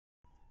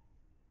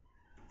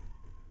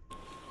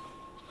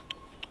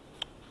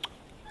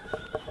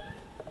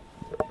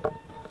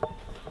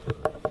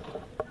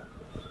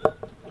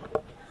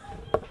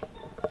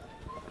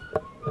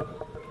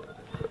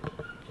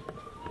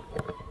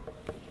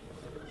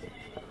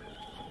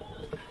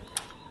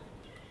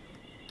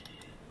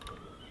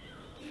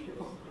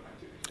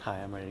Hi,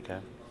 I'm ready to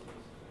go.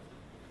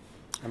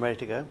 I'm ready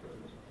to go.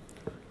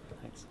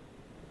 Thanks.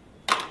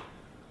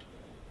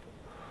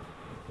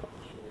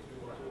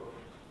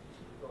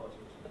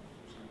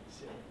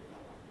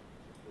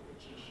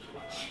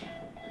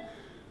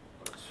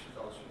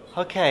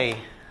 Okay,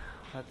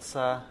 let's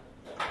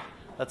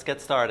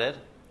get started.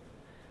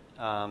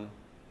 Hope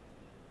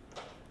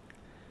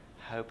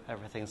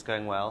everything's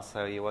going well.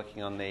 So you're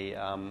working on the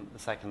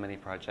second mini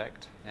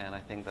project, and I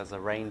think there's a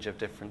range of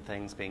different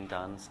things being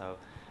done. So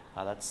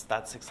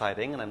that's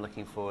exciting, and I'm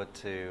looking forward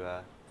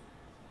to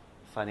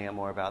finding out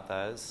more about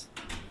those.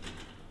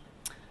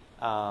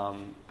 I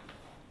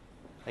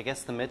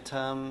guess the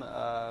midterm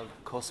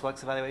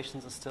courseworks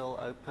evaluations are still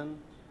open.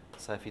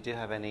 So if you do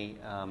have any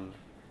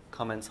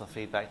comments or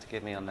feedback to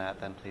give me on that,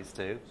 then please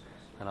do,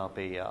 and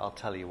I'll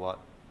tell you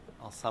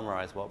I'll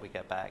summarize what we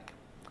get back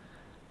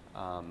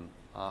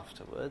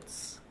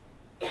afterwards.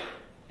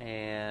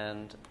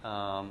 And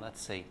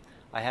let's see,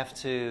 I have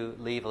to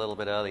leave a little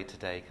bit early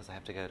today because I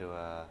have to go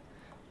to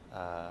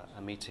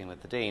a meeting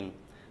with the dean.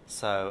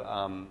 So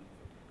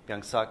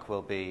Byung-Suk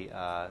will be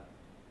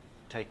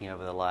taking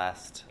over the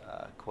last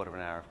quarter of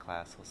an hour of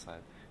class or so,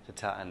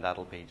 and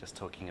that'll be just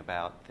talking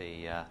about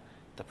the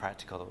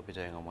practical that we'll be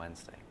doing on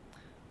Wednesday.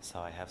 So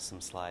I have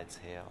some slides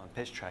here on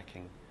pitch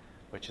tracking,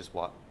 which is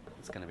what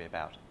it's going to be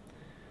about.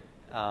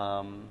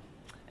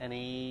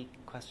 Any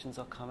questions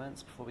or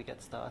comments before we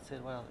get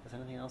started? Well, is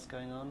anything else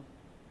going on?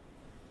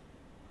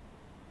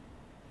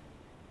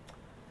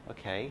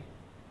 Okay.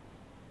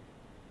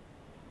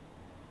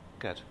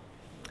 Good.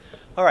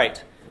 All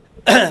right.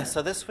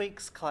 So this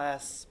week's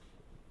class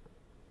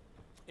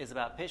is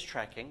about pitch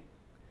tracking.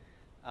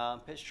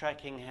 Pitch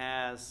tracking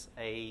has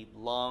a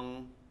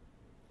long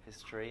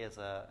history as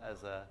an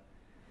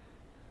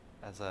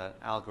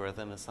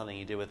algorithm, as something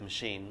you do with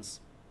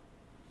machines,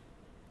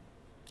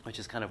 which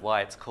is kind of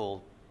why it's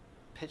called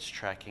pitch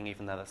tracking,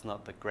 even though that's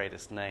not the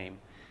greatest name.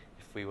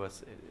 We're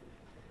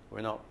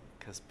not,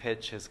 because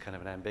pitch is kind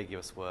of an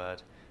ambiguous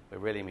word. We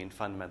really mean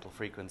fundamental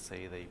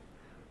frequency,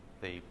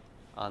 the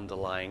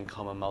underlying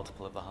common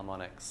multiple of the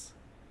harmonics.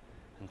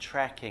 And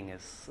tracking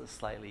is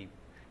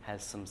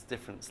has some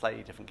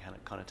slightly different kind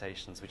of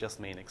connotations. We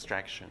just mean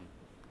extraction,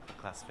 or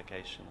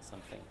classification, or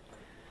something.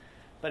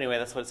 But anyway,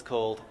 that's what it's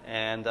called,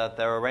 and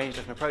there are a range of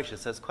different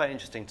approaches. So it's quite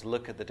interesting to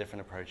look at the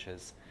different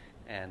approaches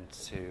and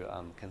to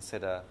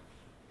consider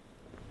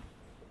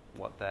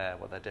what their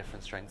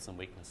different strengths and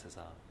weaknesses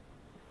are.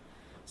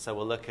 So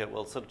we'll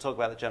sort of talk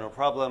about the general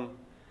problem,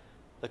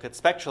 look at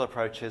spectral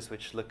approaches,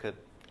 which look at,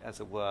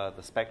 as it were,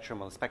 the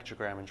spectrum or the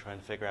spectrogram and try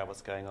and figure out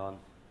what's going on.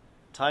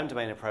 Time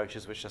domain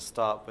approaches, which just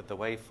start with the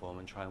waveform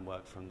and try and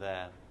work from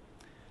there.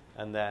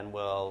 And then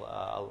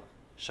I'll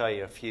show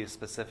you a few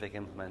specific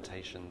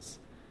implementations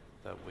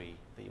that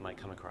you might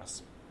come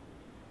across.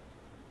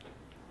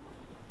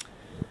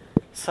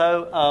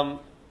 So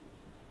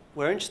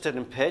we're interested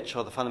in pitch,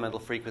 or the fundamental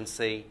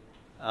frequency,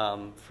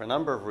 for a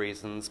number of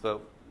reasons, but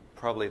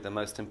probably the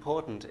most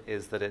important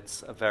is that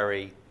it's a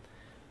very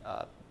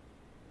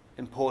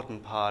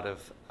important part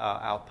of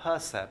our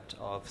percept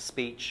of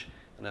speech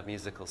and of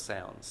musical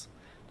sounds.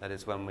 That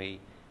is, when we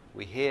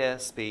hear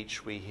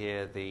speech, we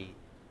hear the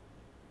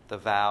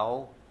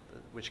vowel,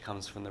 which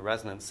comes from the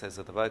resonances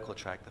of the vocal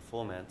tract, the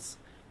formants,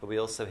 but we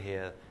also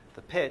hear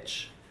the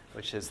pitch,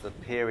 which is the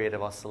period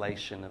of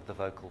oscillation of the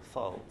vocal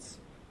folds.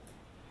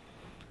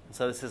 And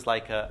so this is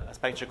like a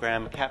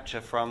spectrogram capture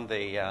from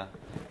the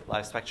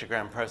live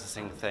spectrogram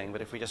processing thing,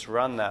 but if we just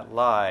run that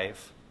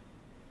live,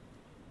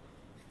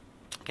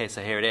 okay,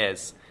 so here it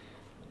is.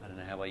 I don't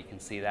know how well you can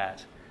see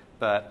that,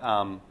 but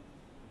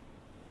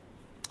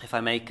if I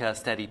make a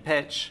steady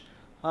pitch,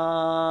 we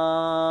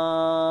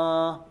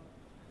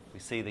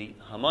see the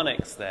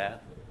harmonics there,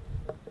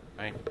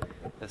 right?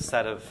 A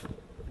set of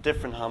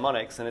different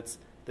harmonics, and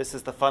this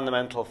is the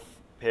fundamental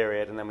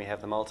period, and then we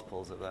have the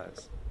multiples of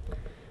those.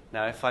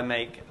 Now, if I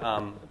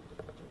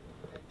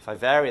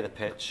vary the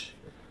pitch,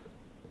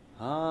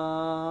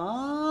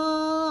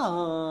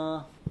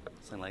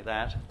 something like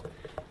that,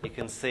 you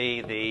can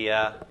see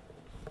the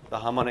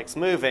harmonics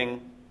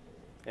moving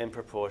in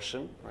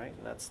proportion, right?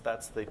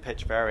 That's the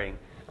pitch varying.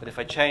 But if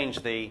I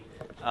change the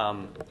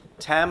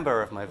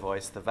timbre of my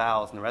voice, the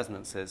vowels and the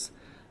resonances,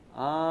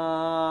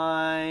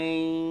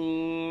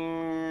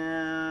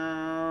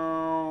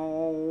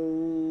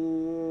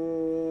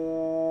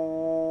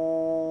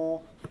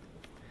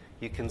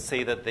 you can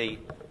see that the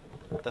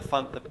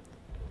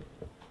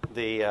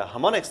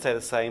harmonics stay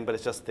the same, but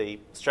it's just the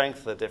strength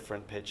of the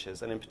different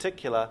pitches. And in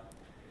particular,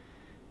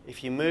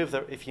 if you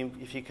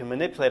can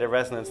manipulate a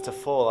resonance to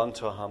fall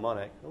onto a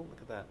harmonic, oh,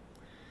 look at that,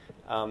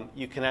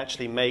 you can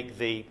actually make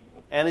the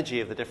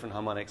energy of the different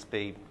harmonics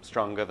be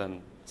stronger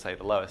than, say,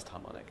 the lowest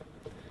harmonic.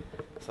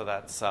 So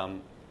that's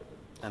and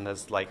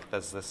there's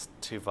this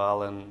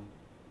Tuvalan,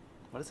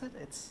 what is it?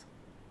 It's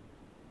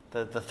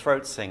the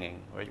throat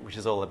singing, which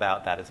is all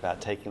about that. It's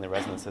about taking the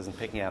resonances and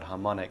picking out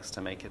harmonics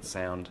to make it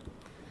sound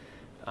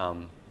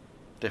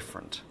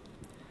different.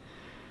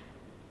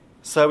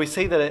 So we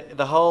see that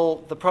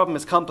the problem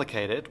is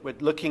complicated. We're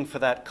looking for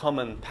that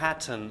common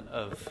pattern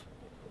of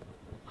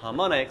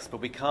harmonics, but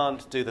we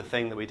can't do the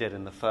thing that we did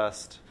in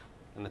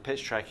the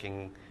pitch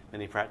tracking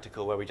mini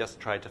practical, where we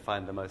just tried to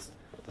find the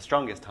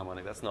strongest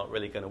harmonic. That's not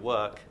really going to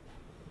work.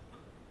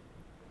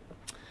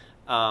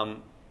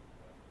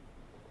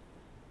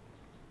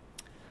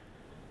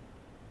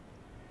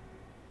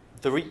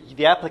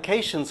 The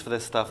applications for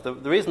this stuff, the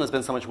reason there's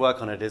been so much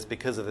work on it is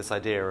because of this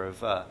idea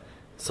of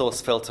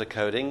source filter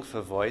coding for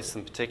voice,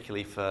 and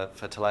particularly for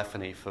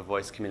telephony, for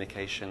voice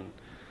communication,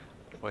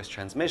 voice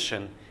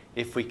transmission.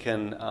 If we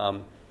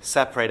can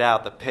separate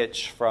out the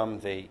pitch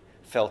from the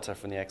filter,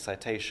 from the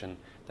excitation,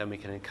 then we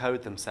can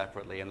encode them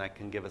separately, and that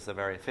can give us a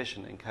very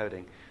efficient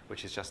encoding,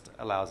 which is just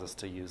allows us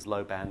to use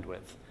low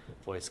bandwidth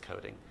voice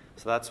coding.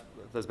 So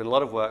there's been a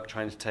lot of work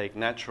trying to take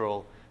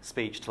natural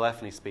speech,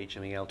 telephony speech,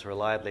 and being able to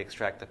reliably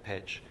extract the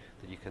pitch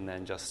that you can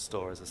then just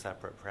store as a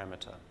separate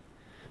parameter.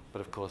 But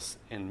of course,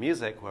 in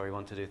music, where we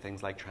want to do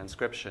things like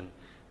transcription,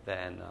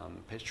 then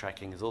pitch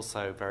tracking is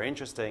also very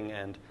interesting,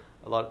 and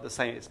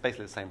it's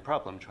basically the same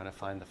problem, trying to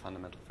find the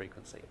fundamental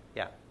frequency.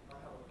 Yeah? I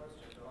have a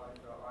question.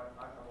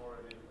 I have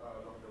already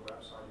looked at the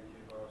website. You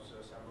give us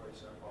several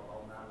examples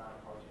on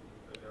MATLAB how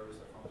there is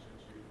a function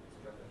to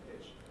extract the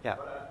pitch. Yeah.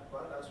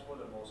 But as for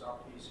the most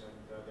upbeat, and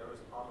there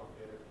is part of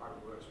it how it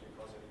works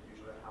because it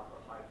usually have a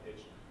high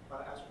pitch.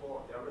 But as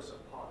for there is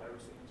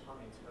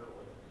incoming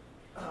interval,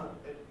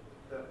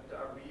 the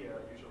area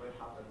usually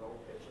have the low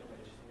pitch and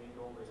it's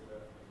mingled with the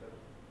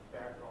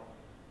background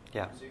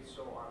music.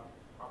 So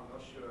I'm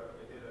not sure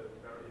it is a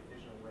very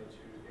efficient way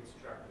to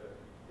extract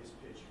this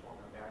pitch from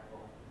the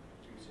background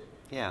music.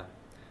 Yeah.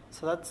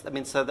 So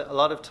a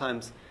lot of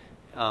times,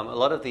 a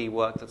lot of the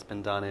work that's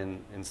been done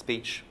in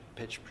speech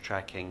pitch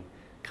tracking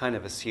kind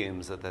of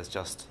assumes that there's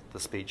just the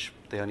speech,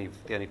 the only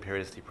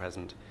periodicity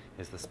present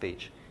is the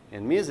speech.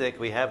 In music,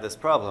 we have this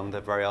problem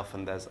that very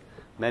often there's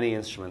many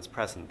instruments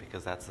present,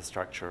 because that's the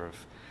structure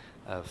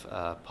of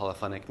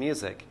polyphonic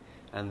music.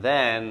 And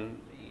then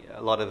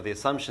a lot of the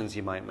assumptions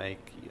you might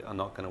make are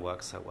not going to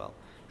work so well.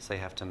 So you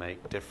have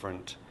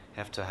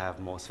to have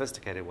more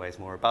sophisticated ways,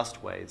 more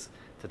robust ways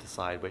to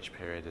decide which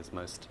period is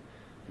most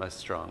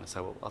strong.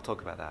 So I'll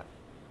talk about that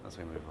as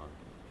we move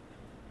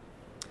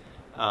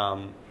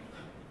on.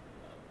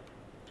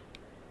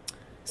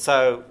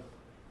 So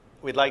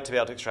we'd like to be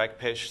able to extract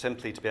pitch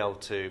simply to be able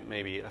to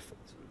maybe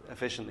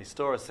efficiently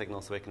store a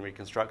signal so we can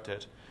reconstruct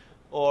it.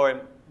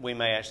 Or we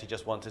may actually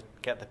just want to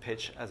get the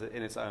pitch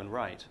in its own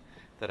right.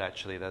 That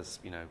actually there's,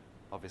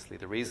 obviously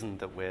the reason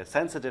that we're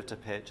sensitive to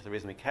pitch, the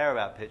reason we care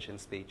about pitch in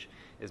speech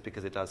is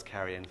because it does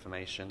carry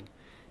information.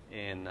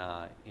 In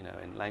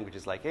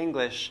languages like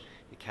English,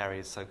 it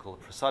carries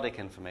so-called prosodic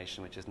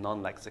information, which is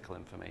non-lexical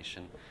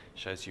information.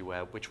 Shows you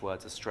which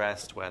words are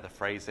stressed, where the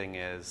phrasing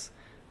is,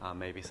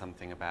 maybe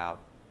something about,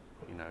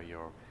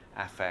 your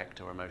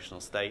affect or emotional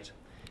state.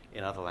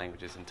 In other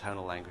languages, in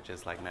tonal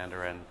languages like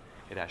Mandarin,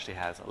 it actually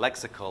has a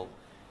lexical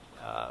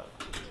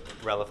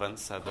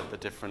relevance, so that a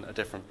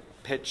different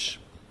pitch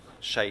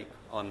shape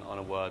on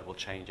a word will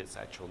change its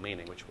actual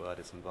meaning, which word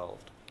is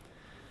involved.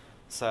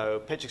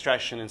 So pitch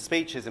extraction in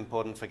speech is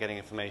important for getting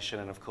information,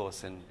 and of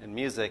course in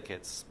music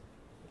it's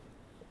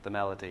the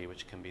melody,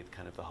 which can be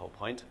kind of the whole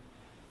point.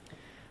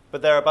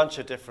 But there are a bunch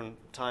of different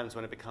times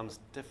when it becomes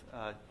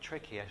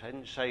tricky. Actually, I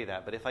didn't show you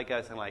that, but if I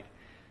go something like,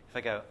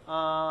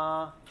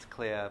 it's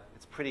clear,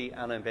 it's pretty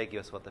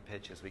unambiguous what the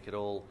pitch is. We could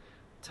all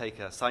take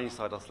a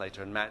sinusoid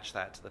oscillator and match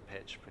that to the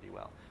pitch pretty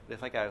well. But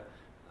if I go,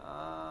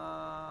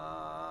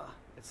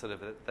 it's sort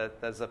of,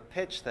 there's a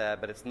pitch there,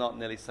 but it's not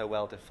nearly so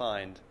well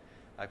defined.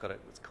 I've got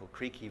what's called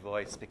creaky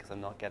voice because I'm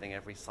not getting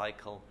every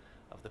cycle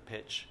of the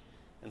pitch.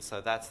 And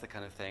so that's the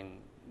kind of thing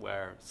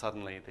where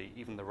suddenly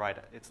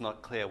it's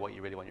not clear what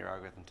you really want your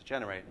algorithm to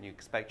generate, and you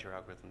expect your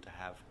algorithm to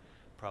have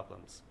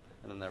problems.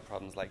 And then there are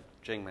problems like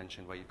Jing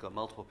mentioned, where you've got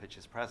multiple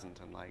pitches present,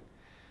 and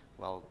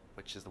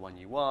which is the one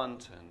you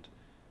want? And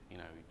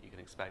you can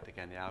expect,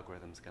 again, the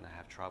algorithm's going to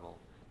have trouble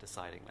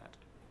deciding that.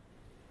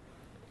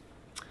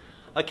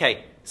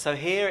 Okay, so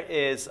here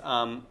is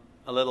a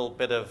little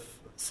bit of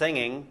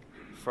singing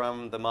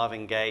from the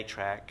Marvin Gaye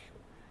track.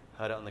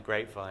 Heard it on the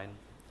grapevine.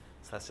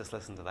 So let's just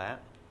listen to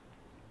that.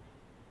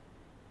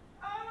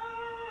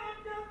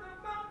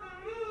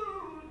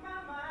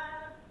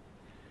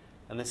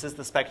 And this is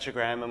the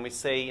spectrogram, and we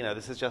see,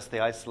 this is just the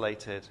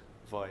isolated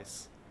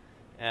voice.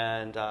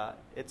 And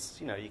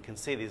it's, you can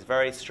see these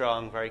very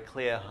strong, very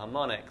clear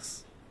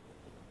harmonics.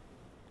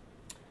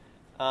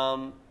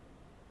 But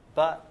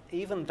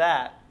even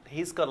that,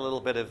 he's got a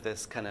little bit of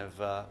this kind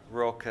of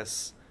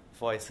raucous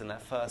voice in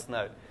that first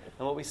note.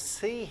 And what we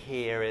see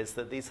here is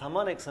that these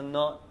harmonics are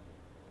not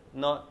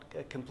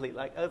complete.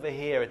 Like over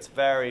here, it's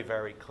very,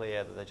 very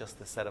clear that they're just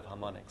this set of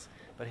harmonics.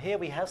 But here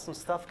we have some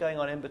stuff going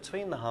on in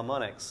between the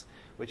harmonics,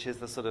 which is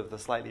the sort of the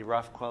slightly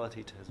rough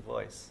quality to his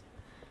voice.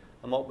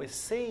 And what we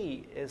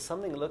see is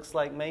something that looks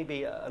like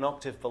maybe an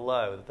octave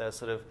below, that there's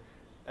sort of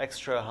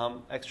extra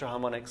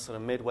harmonics sort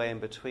of midway in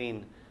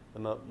between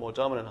the more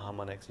dominant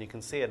harmonics. And you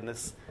can see it in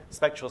this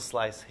spectral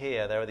slice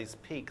here. There are these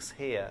peaks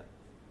here.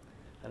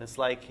 And it's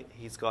like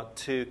he's got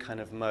two kind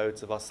of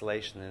modes of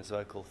oscillation in his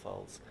vocal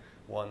folds,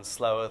 one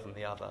slower than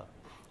the other,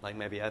 like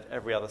maybe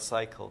every other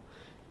cycle.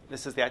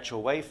 This is the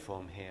actual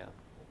waveform here.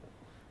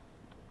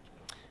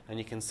 And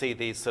you can see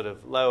these sort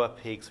of lower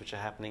peaks, which are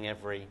happening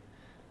every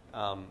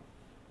one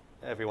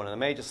of the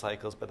major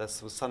cycles, but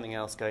there's something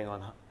else going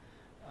on.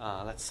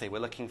 Let's see, we're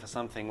looking for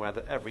something where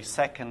every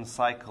second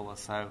cycle or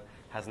so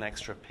has an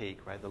extra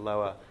peak, right? A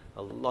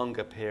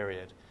longer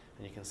period.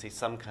 And you can see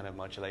some kind of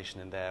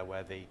modulation in there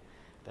where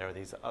there are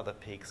these other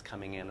peaks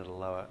coming in at a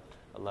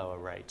lower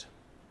rate.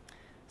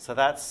 So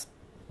that's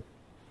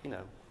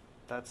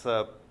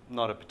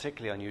not a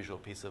particularly unusual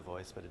piece of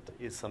voice, but it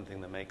is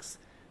something that makes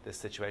this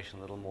situation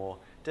a little more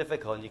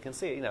difficult. And you can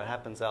see it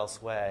happens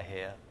elsewhere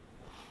here.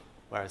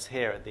 Whereas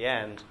here at the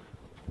end,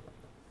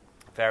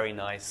 very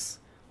nice,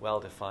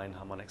 well-defined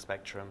harmonic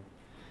spectrum.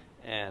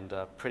 And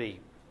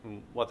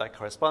what that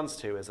corresponds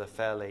to is a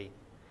fairly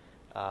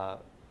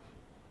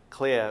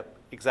clear,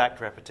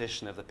 exact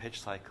repetition of the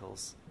pitch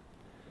cycles.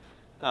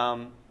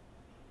 Another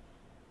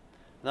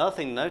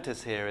thing to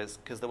notice here is,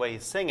 because the way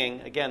he's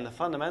singing, again, the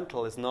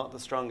fundamental is not the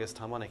strongest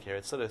harmonic here.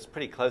 It's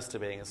pretty close to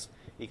being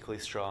equally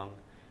strong.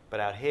 But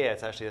out here,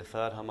 it's actually the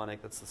third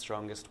harmonic that's the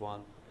strongest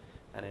one.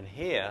 And in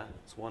here,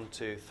 it's 1,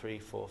 2, 3,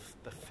 4,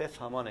 the fifth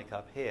harmonic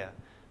up here,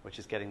 which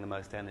is getting the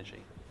most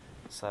energy.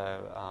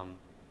 So,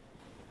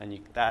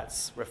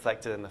 that's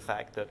reflected in the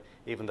fact that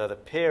even though the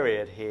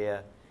period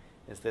here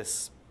is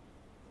this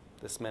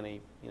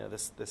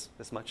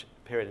much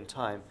period in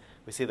time,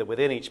 we see that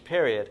within each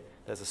period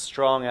there's a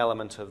strong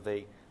element of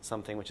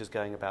something which is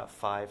going about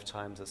 5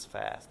 times as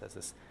fast.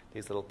 There's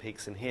these little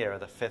peaks in here are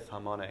the fifth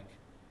harmonic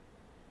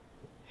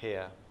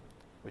here,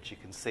 which you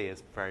can see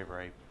is very,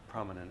 very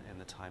prominent in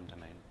the time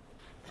domain.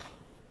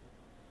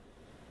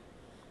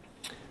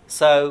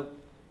 So,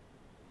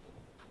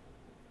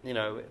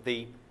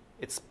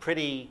 it's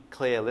pretty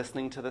clear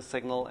listening to the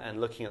signal and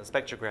looking at the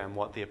spectrogram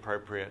what the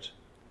appropriate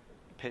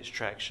pitch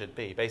track should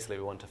be. Basically,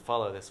 we want to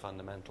follow this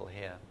fundamental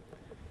here.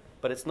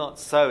 But it's not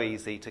so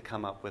easy to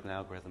come up with an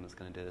algorithm that's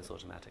going to do this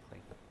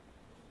automatically.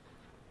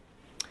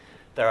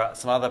 There are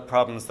some other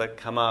problems that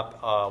come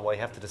up where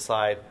you have to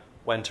decide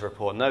when to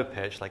report no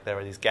pitch. Like there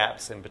are these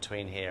gaps in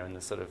between here, and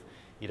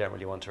you don't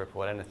really want to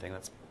report anything.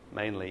 That's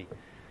mainly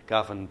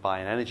governed by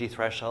an energy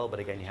threshold, but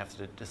again, you have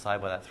to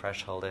decide what that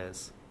threshold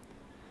is.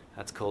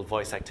 That's called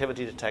voice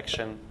activity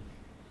detection.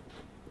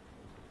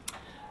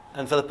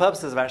 And for the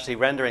purposes of actually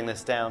rendering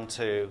this down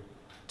to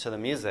the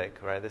music,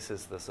 right? This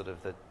is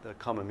the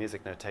common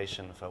music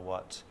notation for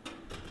what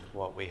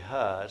we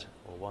heard,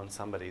 or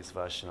somebody's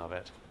version of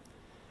it.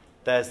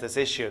 There's this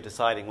issue of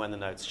deciding when the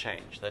notes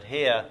change. That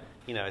here,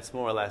 it's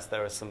more or less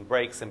there are some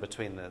breaks in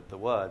between the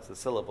words, the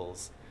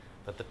syllables,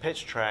 but the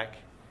pitch track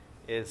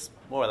is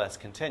more or less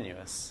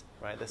continuous,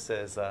 right? This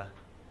is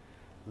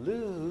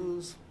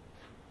lose,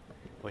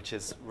 which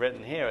is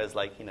written here as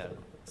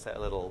a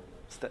little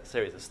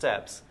series of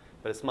steps,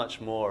 but it's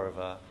much more of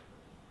a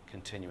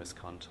continuous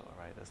contour,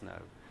 right?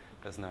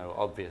 There's no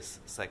obvious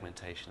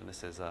segmentation.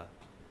 This is a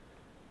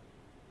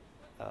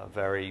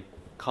very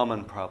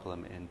common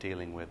problem in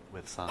dealing with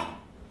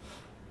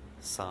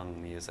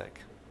sung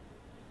music.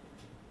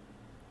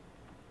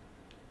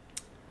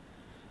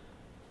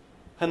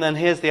 And then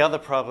here's the other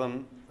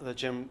problem that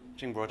Jim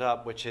brought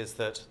up, which is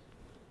that,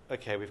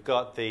 okay, we've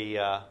got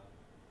the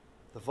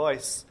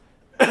voice,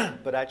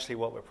 but actually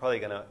what we're probably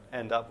going to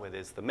end up with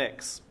is the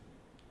mix.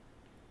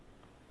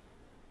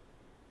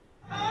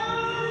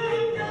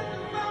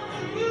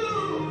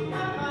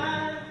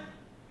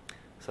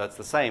 So that's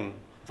the same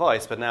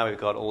voice, but now we've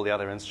got all the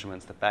other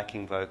instruments, the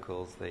backing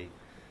vocals, the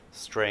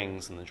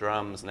strings and the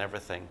drums and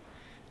everything.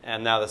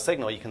 And now the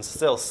signal, you can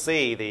still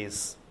see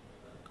these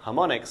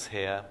harmonics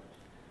here,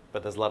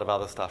 but there's a lot of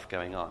other stuff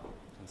going on.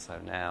 And so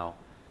now,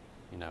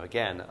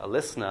 again, a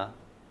listener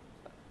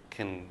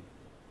can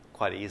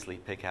quite easily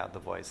pick out the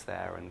voice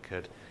there and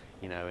could,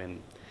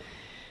 in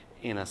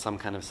some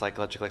kind of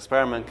psychological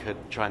experiment,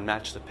 could try and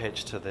match the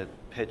pitch to the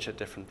pitch at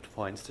different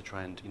points to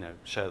try and,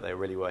 show that they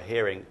really were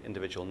hearing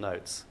individual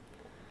notes.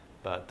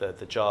 But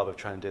the job of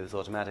trying to do this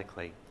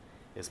automatically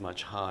is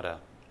much harder.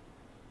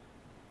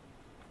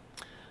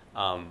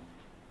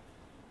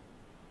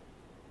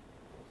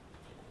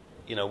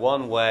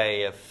 One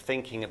way of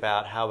thinking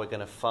about how we're going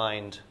to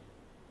find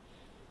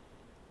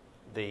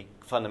the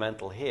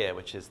fundamental here,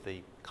 which is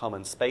the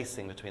common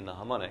spacing between the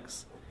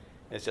harmonics,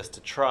 is just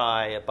to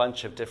try a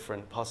bunch of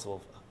different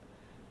possible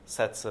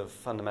sets of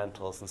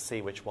fundamentals and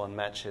see which one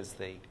matches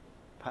the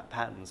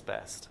patterns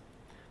best.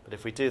 But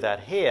if we do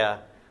that here,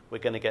 we're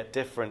going to get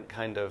different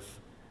kind of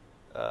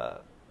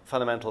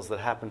fundamentals that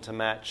happen to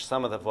match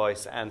some of the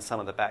voice and some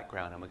of the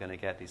background, and we're going to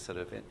get these sort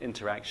of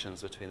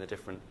interactions between the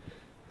different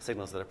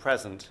signals that are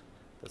present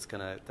that's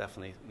going to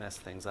definitely mess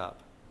things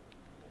up.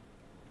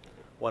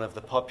 One of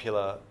the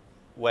popular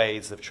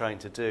ways of trying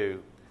to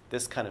do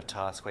this kind of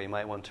task, where you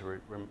might want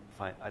to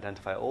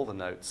identify all the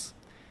notes,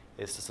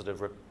 is to sort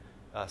of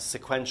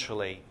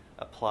sequentially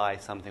apply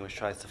something which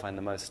tries to find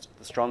the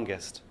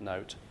strongest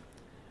note,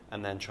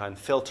 and then try and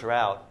filter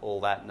out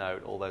all that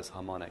note, all those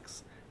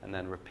harmonics, and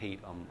then repeat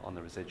on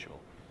the residual,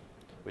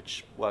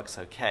 which works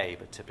okay,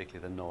 but typically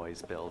the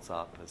noise builds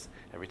up as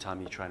every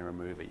time you try to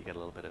remove it, you get a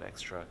little bit of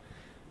extra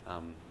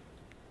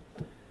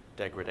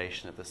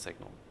degradation of the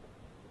signal.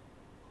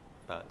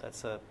 But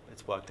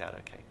it's worked out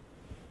okay.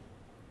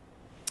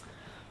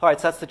 All right,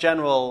 so that's the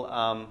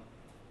general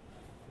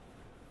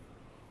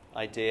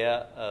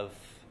idea of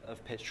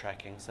pitch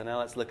tracking. So now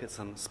let's look at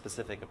some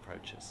specific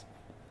approaches.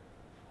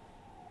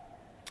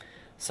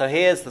 So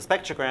here's the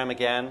spectrogram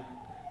again.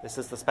 This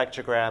is the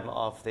spectrogram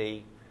of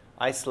the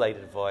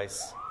isolated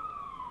voice.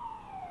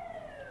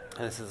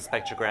 And this is the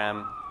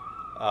spectrogram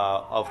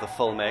of the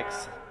full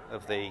mix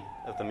of the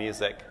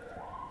music.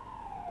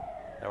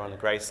 They're on the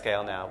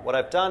grayscale now. What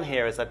I've done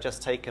here is I've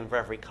just taken for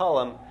every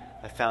column,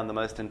 I found the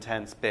most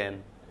intense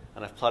bin,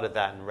 and I've plotted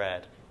that in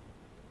red.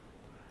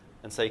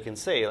 And so you can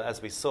see,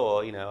 as we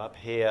saw, up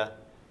here,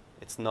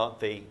 it's not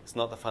the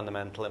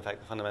fundamental. In fact,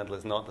 the fundamental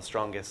is not the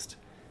strongest.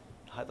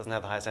 It doesn't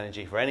have the highest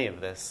energy for any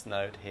of this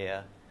note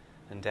here.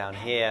 And down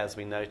here, as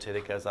we noted,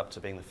 it goes up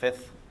to being the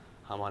fifth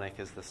harmonic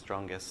is the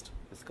strongest.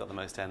 It's got the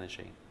most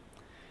energy.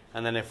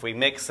 And then if we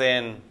mix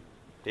in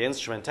the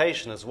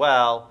instrumentation as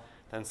well,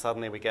 then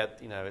suddenly we get,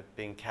 it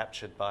being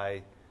captured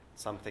by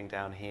something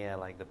down here,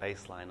 like the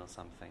bass line or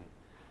something,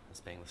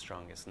 as being the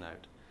strongest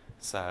note.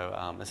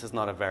 So this is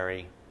not a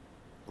very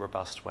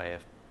robust way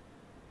of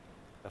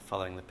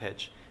following the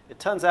pitch. It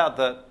turns out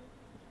that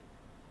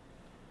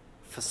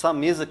for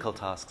some musical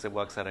tasks, it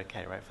works out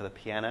okay, right? For the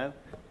piano,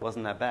 it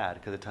wasn't that bad,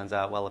 because it turns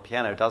out, well, the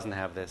piano doesn't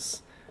have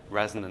this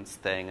resonance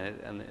thing,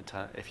 and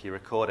if you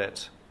record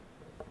it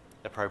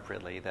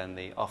appropriately, then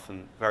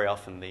very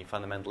often the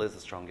fundamental is the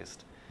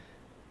strongest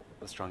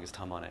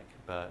harmonic,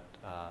 but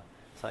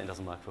something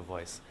doesn't work for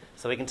voice.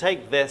 So we can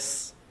take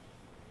this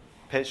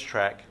pitch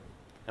track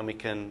and we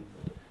can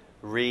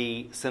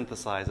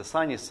re-synthesize a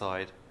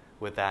sinusoid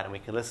with that, and we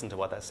can listen to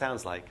what that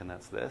sounds like, and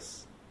that's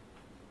this.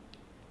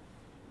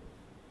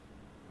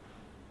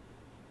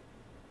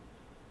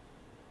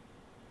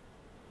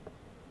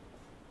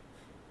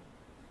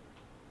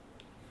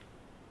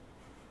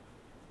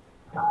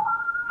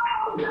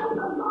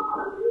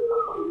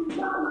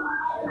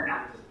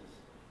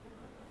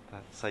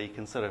 So you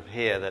can sort of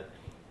hear that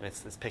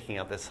it's picking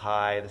up this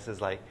high. This is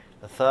like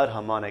the third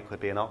harmonic would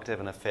be an octave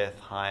and a fifth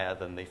higher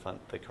than the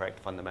correct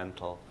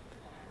fundamental.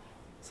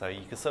 So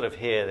you can sort of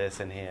hear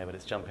this in here, but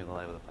it's jumping all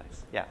over the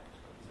place. Yeah?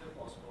 Is it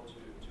possible to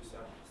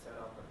set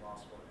up a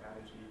mask for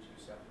energy to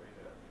separate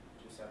the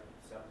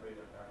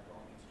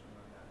background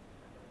instrument and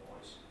the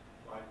voice?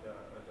 Like the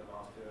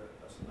last 10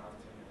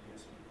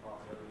 years,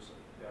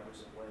 there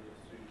is a way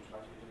to try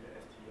to do the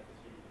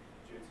STFT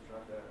to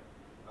extract the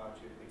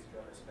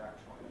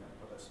spectrum and then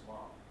put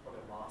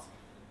a mask.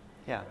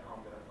 Yeah. On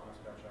the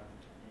spectrum,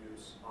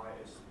 use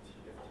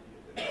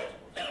ISTFT.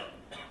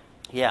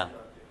 Yeah.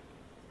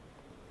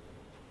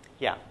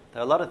 Yeah,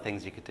 there are a lot of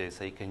things you could do.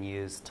 So you can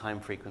use time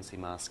frequency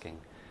masking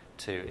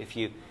too. If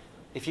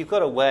you've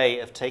got a way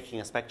of taking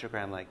a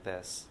spectrogram like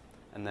this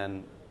and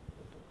then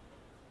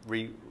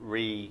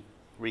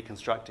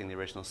reconstructing the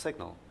original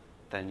signal,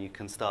 then you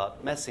can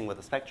start messing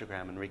with the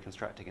spectrogram and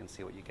reconstructing and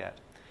see what you get.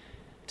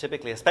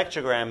 Typically, a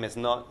spectrogram,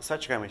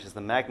 which is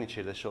the magnitude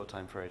of the short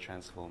time Fourier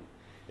transform,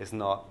 is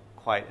not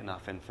quite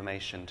enough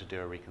information to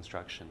do a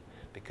reconstruction,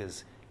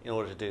 because in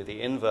order to do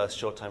the inverse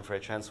short time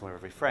Fourier transform of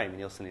every frame,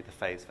 you also need the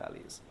phase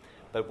values.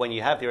 But when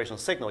you have the original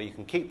signal, you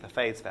can keep the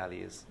phase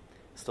values,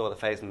 store the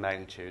phase and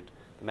magnitude,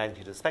 the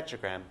magnitude of the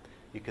spectrogram.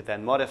 You could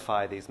then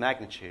modify these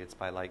magnitudes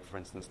by, like, for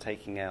instance,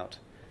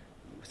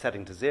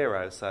 setting to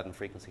 0 certain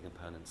frequency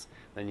components.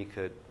 Then you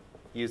could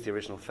use the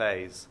original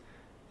phase,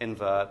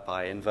 invert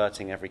by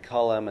inverting every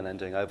column and then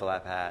doing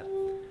overlap add,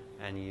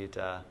 and you'd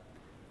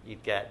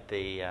get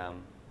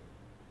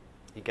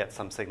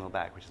some signal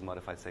back, which is a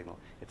modified signal.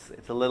 It's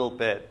a little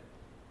bit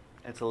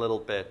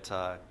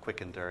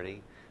quick and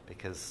dirty,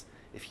 because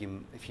if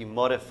you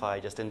modify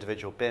just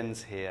individual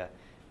bins here,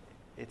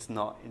 it's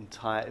not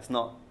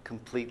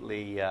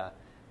completely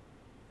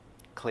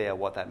clear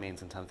what that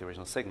means in terms of the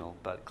original signal.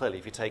 But clearly,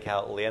 if you take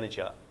out all the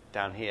energy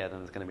down here, then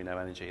there's going to be no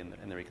energy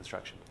in the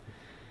reconstruction.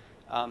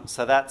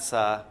 So that's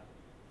an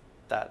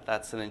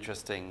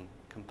interesting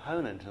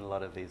component in a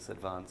lot of these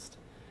advanced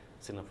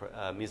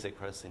music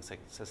processing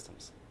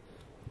systems.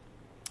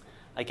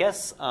 I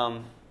guess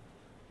at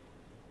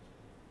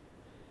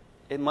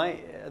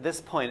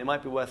this point, it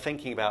might be worth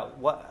thinking about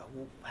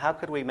how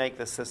could we make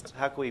this system,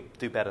 how could we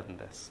do better than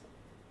this,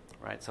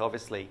 right? So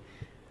obviously,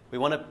 we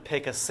want to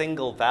pick a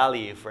single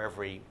value for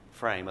every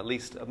frame, at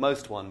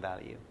most one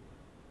value.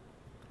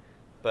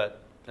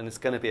 And it's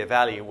going to be a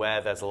value where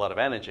there's a lot of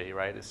energy,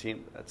 right?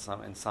 Assume it's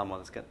going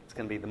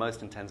to be the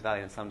most intense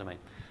value in some domain.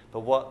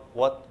 But what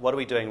are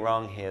we doing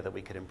wrong here that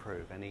we could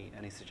improve? Any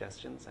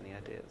suggestions? Any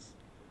ideas?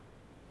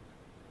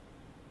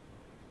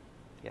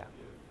 Yeah.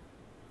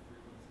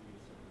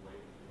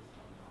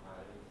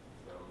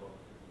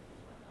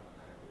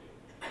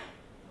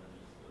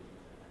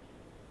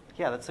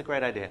 Yeah, that's a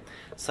great idea.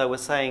 So we're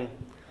saying,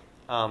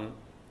 to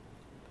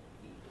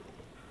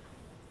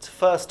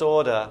first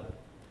order,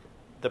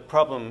 the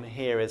problem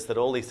here is that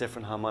all these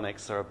different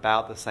harmonics are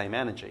about the same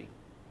energy.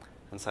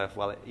 And so,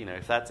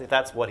 if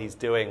that's what he's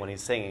doing when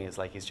he's singing, is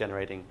like he's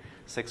generating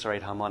 6 or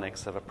 8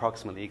 harmonics of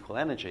approximately equal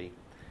energy.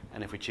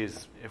 And if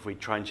we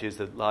try and choose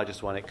the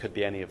largest one, it could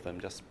be any of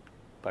them just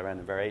by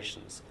random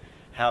variations.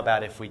 How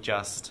about if we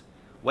just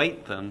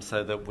weight them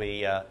so that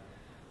we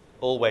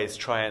always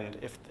try and,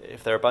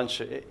 if they're a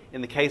bunch of,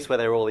 in the case where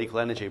they're all equal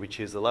energy, we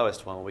choose the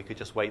lowest one, we could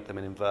just weight them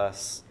in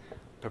inverse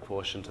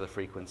proportion to the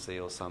frequency,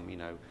 or some,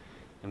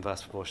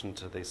 inverse proportion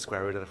to the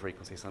square root of the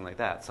frequency, something like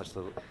that, such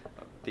that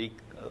the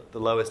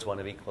lowest one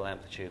of equal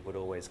amplitude would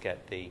always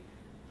get the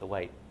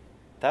weight.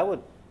 That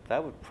would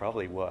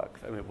probably work.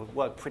 I mean, it would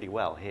work pretty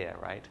well here,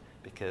 right?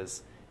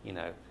 Because,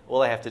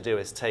 all I have to do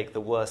is take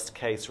the worst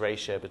case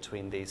ratio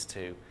between these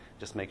two,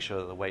 just make sure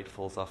that the weight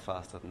falls off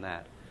faster than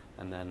that,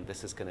 and then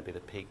this is going to be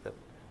the peak that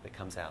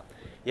comes out.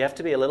 You have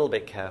to be a little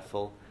bit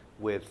careful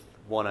with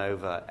 1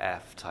 over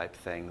f type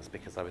things,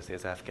 because obviously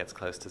as f gets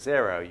close to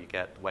 0, you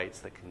get weights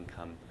that can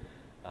come,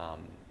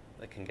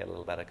 that can get a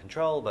little better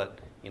control, but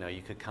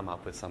you could come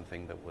up with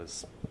something that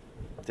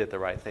did the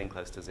right thing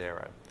close to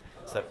 0.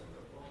 So.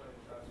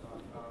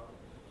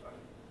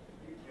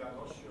 You are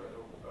not sure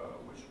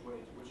which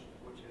weight,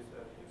 which is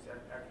the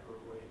exact accurate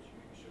weight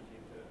you should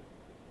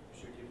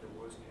give the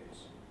worst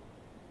case.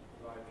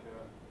 Like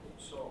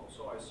so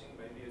I think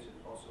maybe it's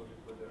possible to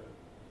put that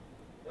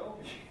will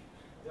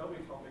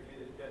be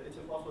complicated. It's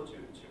possible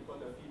to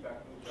put the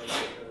feedback loop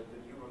like the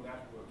neural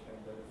network, and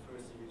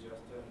first you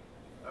just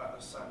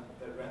assign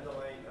the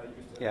randomly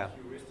use the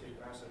heuristic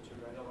method to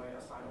randomly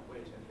assign a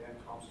weight, and then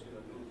comes to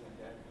the loop, and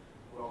then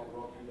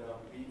will do the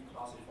weak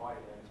classifier,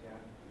 and then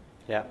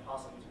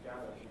pass them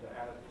together in the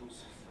added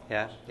loops.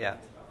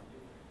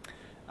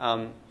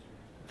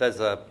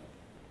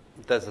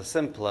 There's a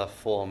simpler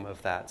form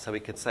of that. So we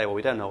could say, well,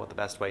 we don't know what the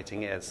best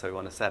weighting is, so we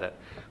want to set it.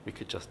 We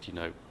could just,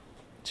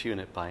 tune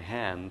it by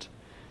hand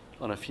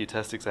on a few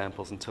test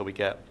examples until we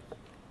could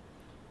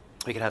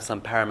have some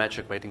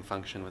parametric weighting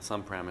function with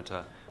some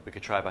parameter. We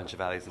could try a bunch of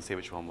values and see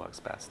which one works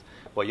best.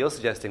 What you're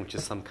suggesting, which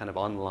is some kind of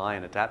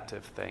online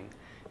adaptive thing,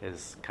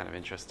 is kind of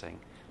interesting,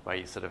 where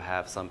you sort of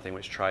have something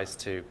which tries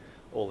to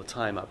all the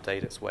time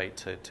update its weight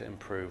to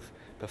improve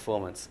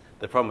performance.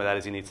 The problem with that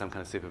is you need some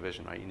kind of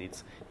supervision, right? You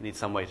need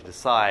some way to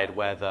decide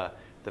whether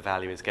the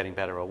value is getting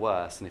better or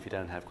worse, and if you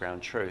don't have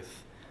ground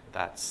truth,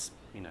 that's,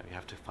 you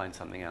have to find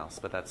something else.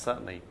 But that's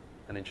certainly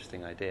an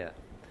interesting idea.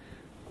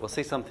 We'll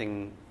see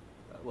something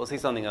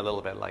a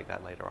little bit like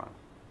that later on.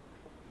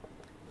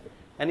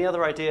 Any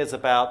other ideas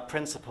about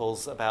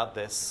principles about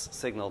this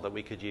signal that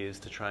we could use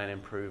to try and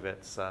improve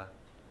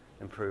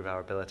our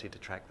ability to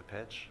track the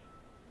pitch?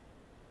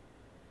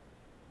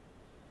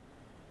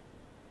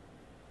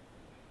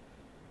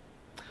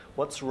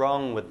 What's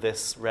wrong with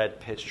this red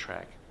pitch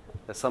track?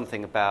 There's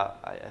something about,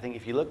 I think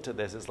if you looked at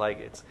this, it's like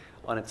it's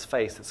on its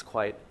face, it's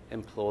quite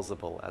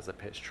implausible as a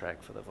pitch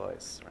track for the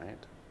voice, right?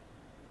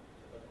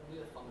 But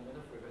only the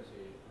fundamental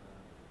frequency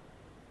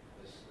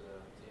is the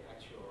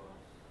actual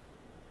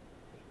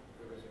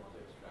frequency you want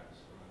to extract.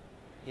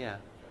 Yeah.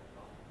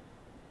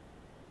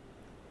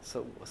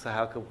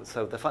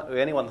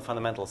 We only want the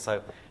fundamentals.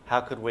 So how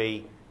could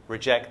we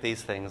reject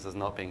these things as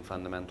not being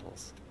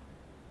fundamentals?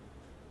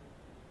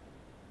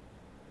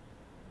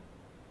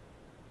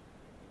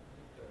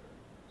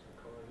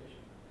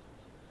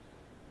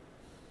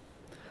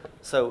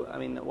 So, I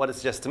mean, what it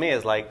suggests to me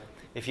is like,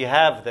 if you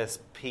have this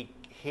peak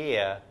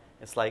here,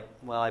 it's like,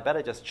 well, I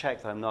better just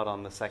check that I'm not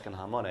on the second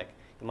harmonic.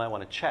 You might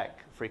want to check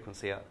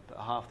frequency at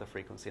half the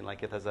frequency. And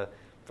like, if there's a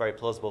very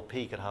plausible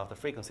peak at half the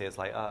frequency, it's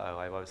like, uh-oh,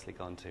 I've obviously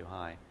gone too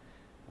high.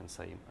 And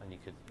so, you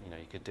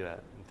could do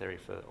it in theory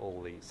for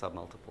all the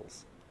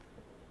submultiples.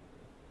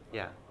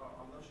 Yeah.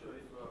 I'm not sure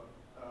if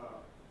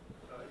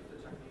the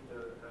technique in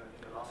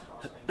the last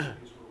class I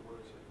introduced will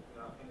work.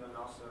 In the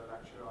last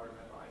lecture, I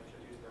remember I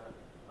introduced the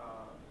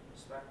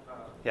spectrum.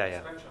 And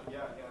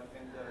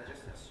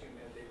just assume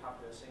that they have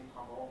the same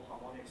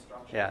harmonic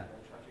structure,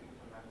 and try to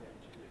implement them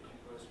to the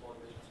inverse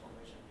Fourier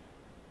transformation.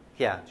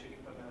 Yeah. To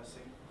implement the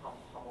same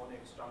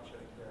harmonic structure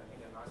in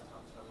the nice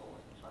time level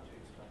and try to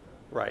extract them.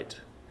 Right.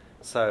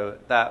 So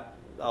that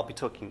I'll be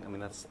talking. I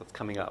mean, that's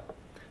coming up.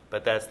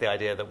 But that's the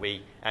idea that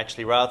we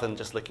actually, rather than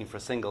just looking for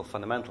a single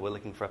fundamental, we're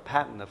looking for a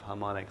pattern of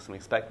harmonics, and we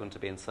expect them to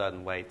be in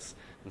certain weights,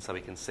 and so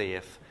we can see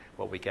if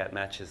what we get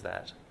matches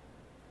that.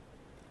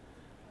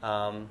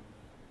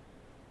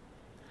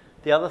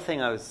 The other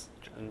thing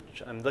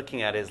I'm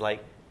looking at is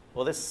like,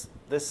 well, this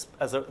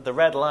the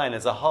red line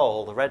as a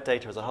whole, the red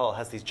data as a whole,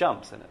 has these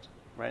jumps in it,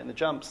 right? And the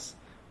jumps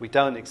we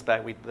don't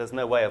expect. There's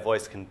no way a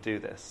voice can do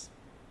this.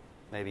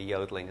 Maybe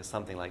yodeling is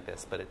something like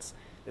this, but it's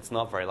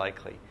not very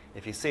likely.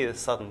 If you see this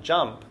sudden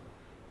jump,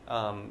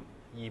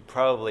 you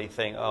probably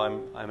think,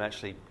 oh, I'm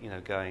actually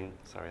going.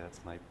 Sorry,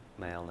 that's my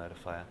mail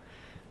notifier.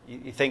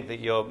 You think that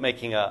you're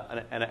making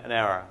an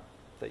error,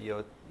 that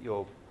you're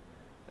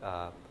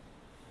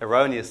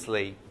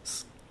erroneously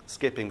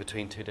skipping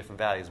between two different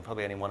values, and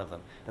probably only one of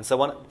them. And so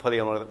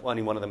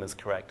only one of them is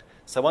correct.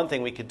 So one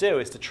thing we could do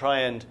is to try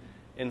and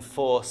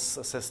enforce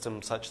a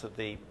system such that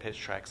the pitch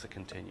tracks are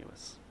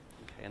continuous.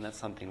 Okay, and that's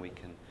something we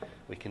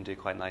can do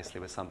quite nicely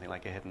with something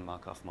like a hidden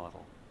Markov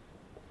model.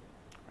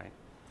 Right?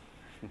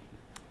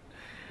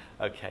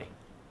 Okay.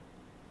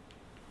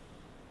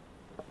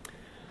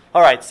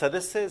 All right, so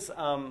this is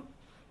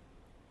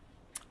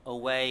a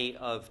way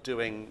of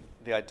doing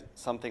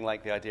something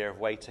like the idea of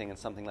weighting and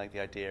something like the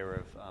idea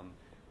of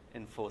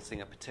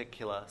enforcing a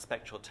particular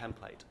spectral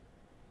template.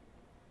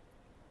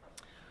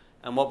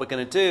 And what we're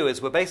going to do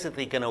is we're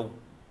basically going to,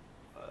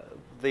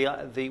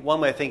 the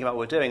one way of thinking about what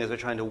we're doing is we're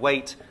trying to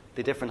weight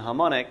the different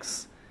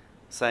harmonics,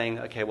 saying,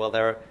 okay, well,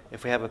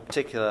 if we have a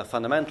particular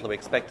fundamental, we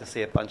expect to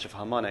see a bunch of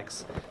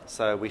harmonics,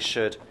 so we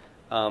should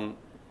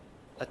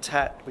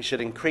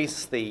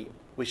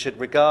we should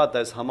regard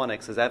those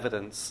harmonics as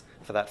evidence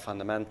for that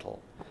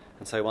fundamental.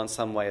 And so we want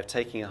some way of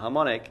taking a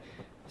harmonic,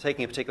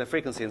 taking a particular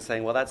frequency and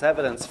saying, well, that's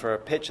evidence for a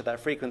pitch at that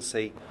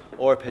frequency,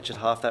 or a pitch at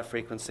half that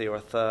frequency, or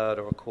a third,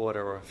 or a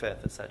quarter, or a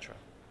fifth, etc.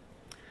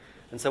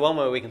 And so one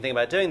way we can think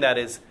about doing that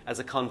is as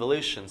a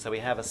convolution. So we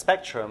have a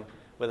spectrum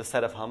with a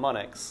set of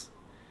harmonics,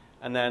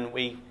 and then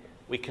we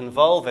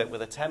convolve it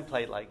with a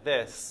template like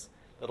this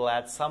that'll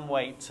add some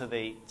weight to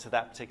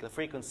that particular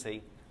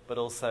frequency, but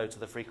also to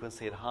the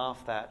frequency at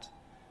half that,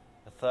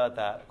 a third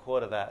that, a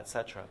quarter that,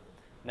 etc.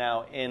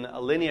 Now, in a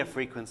linear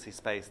frequency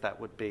space, that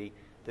would be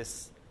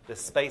this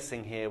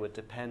spacing here would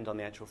depend on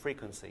the actual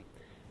frequency.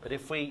 But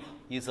if we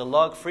use a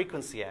log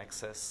frequency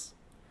axis,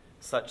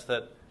 such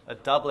that a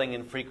doubling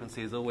in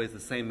frequency is always the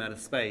same amount of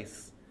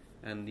space,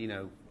 and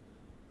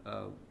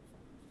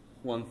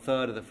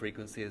 1/3 of the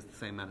frequency is the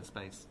same amount of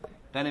space,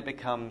 then it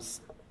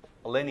becomes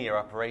a linear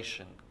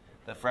operation.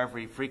 That for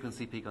every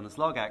frequency peak on this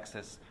log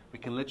axis, we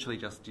can literally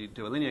just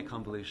do a linear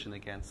convolution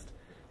against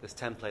this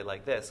template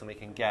like this, and we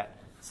can get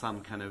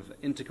some kind of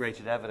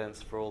integrated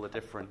evidence for all the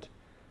different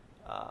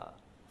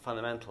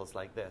fundamentals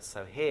like this.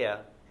 So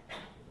here,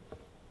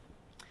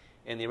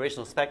 in the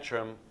original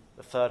spectrum,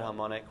 the third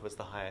harmonic was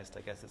the highest.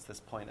 I guess it's this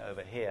point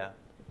over here.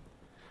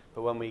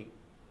 But when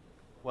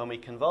we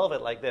convolve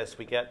it like this,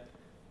 we get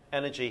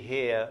energy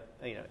here,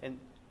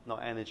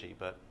 not energy,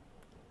 but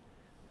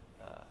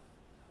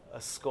a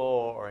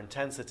score or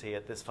intensity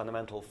at this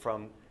fundamental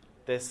from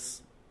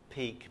this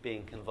peak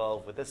being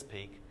convolved with this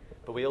peak.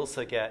 But we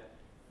also get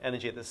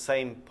energy at the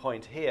same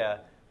point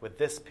here with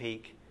this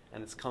peak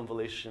and its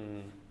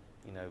convolution,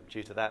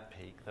 due to that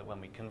peak, that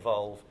when we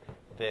convolve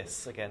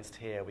this against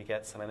here, we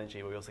get some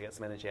energy. We also get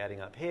some energy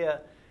adding up here.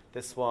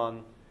 This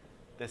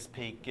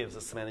peak gives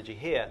us some energy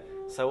here.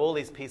 So all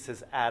these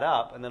pieces add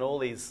up, and then all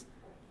these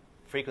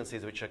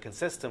frequencies which are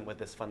consistent with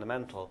this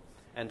fundamental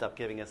end up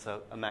giving us a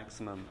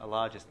maximum, the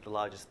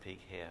largest peak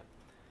here.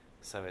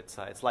 So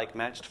it's like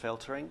matched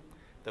filtering,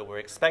 that we're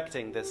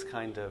expecting this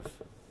kind of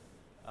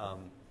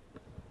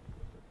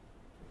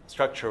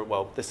structure.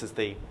 Well, this is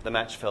the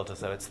matched filter,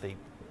 so it's the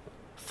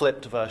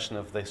flipped version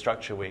of the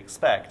structure we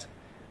expect,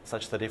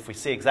 such that if we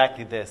see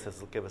exactly this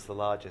will give us the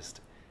largest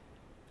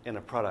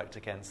inner product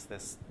against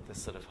this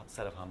sort of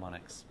set of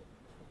harmonics.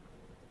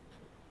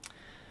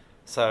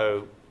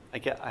 So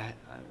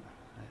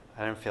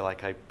I don't feel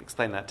like I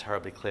explained that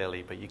terribly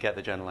clearly, but you get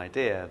the general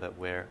idea that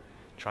we're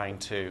trying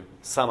to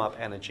sum up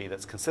energy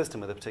that's consistent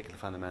with a particular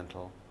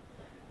fundamental,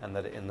 and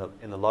that in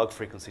the log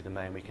frequency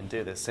domain we can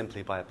do this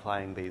simply by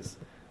applying these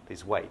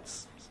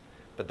weights.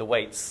 But the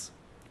weights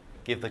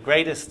give the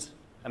greatest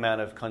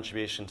amount of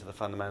contribution to the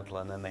fundamental,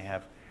 and then they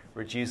have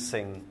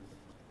reducing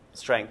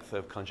strength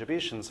of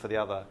contributions for the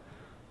other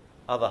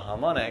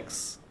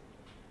harmonics.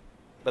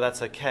 But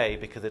that's okay,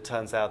 because it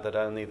turns out that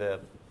only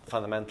the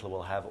fundamental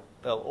will have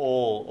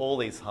all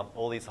these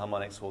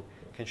harmonics will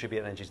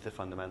contribute energy to the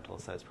fundamental,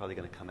 so it's probably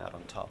going to come out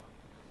on top.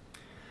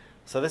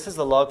 So this is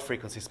the log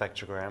frequency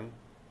spectrogram.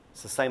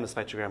 It's the same as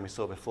the spectrogram we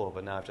saw before,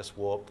 but now I've just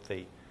warped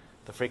the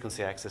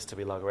frequency axis to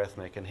be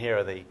logarithmic, and here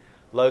are the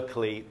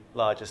locally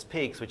largest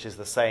peaks, which is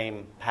the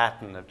same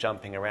pattern of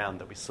jumping around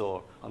that we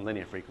saw on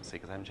linear frequency,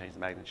 because I haven't changed the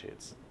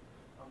magnitudes.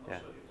 I'm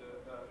not sure if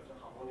the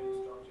harmonic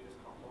structure is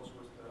composed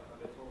with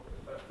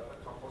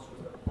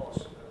the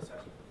pulse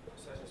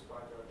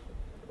satisfy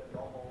the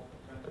normal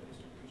mental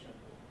distribution.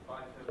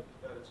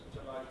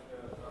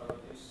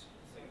 This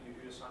thing you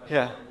use on a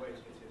different weight,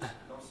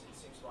 it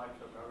seems like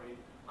a very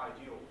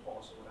ideal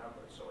pulse or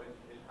whatever. So it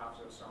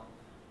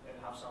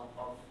has some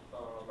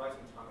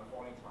rising time and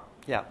falling time.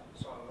 Yeah.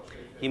 So I'm not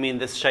sure if you mean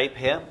this shape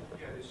here?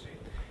 Yeah, this shape.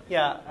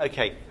 Yeah.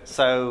 Okay.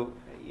 So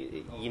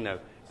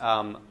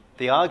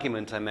the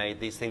argument I made,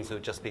 these things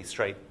would just be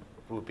straight,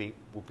 would be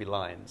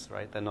lines,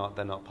 right? They're not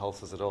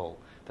pulses at all.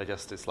 They're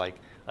just, it's like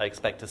I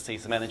expect to see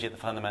some energy at the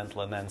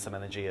fundamental and then some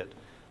energy at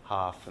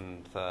half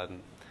and third.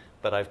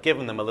 But I've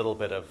given them a little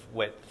bit of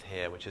width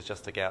here, which is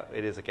just it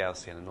is a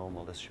Gaussian, a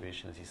normal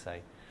distribution, as you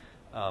say.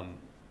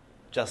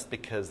 Just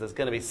because there's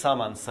going to be some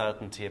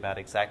uncertainty about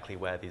exactly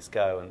where these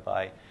go, and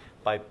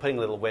by putting a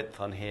little width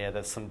on here,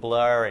 there's some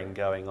blurring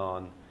going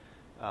on.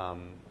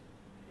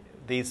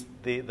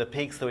 The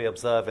peaks that we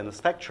observe in the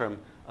spectrum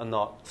are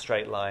not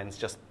straight lines,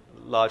 just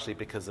largely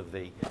because of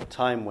the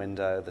time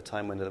window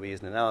that we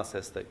use in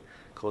analysis that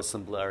caused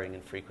some blurring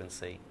in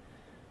frequency.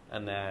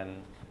 And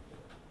then,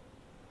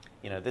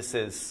 this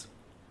is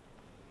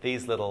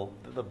these little,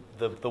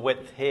 the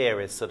width here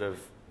is sort of,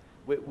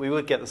 we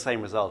would get the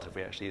same result if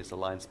we actually used a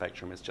line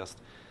spectrum. It's just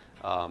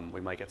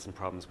we might get some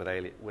problems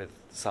with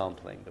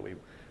sampling, that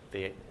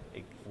the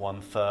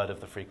 1/3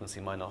 of the frequency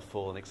might not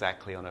fall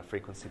exactly on a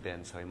frequency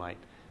bin, so we might,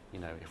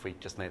 if we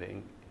just made it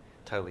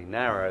totally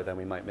narrow, then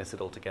we might miss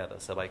it altogether.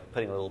 So by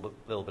putting a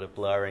little bit of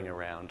blurring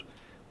around,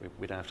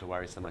 we don't have to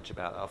worry so much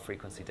about our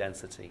frequency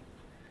density.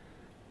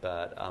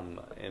 But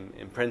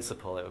in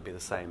principle, it would be the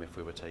same if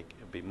we were it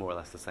would be more or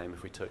less the same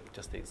if we took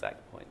just the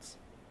exact points.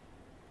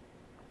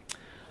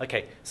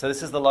 Okay, so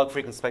this is the log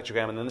frequency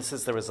spectrogram, and then this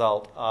is the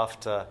result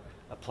after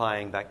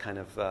applying that kind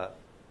of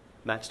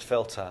matched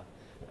filter.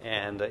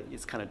 And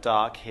it's kind of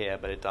dark here,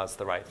 but it does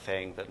the right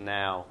thing, that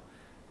now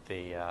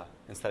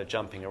instead of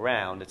jumping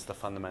around, it's the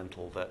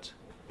fundamental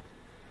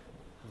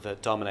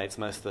that dominates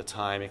most of the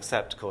time,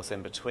 except, of course,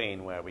 in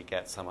between where we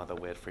get some other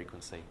weird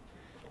frequency.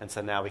 And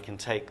so now we can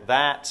take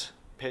that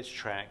pitch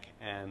track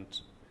and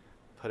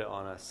put it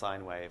on a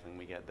sine wave, and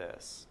we get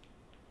this.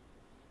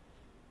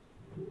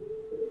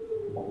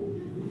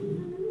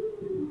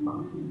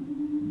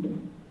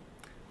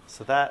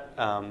 So that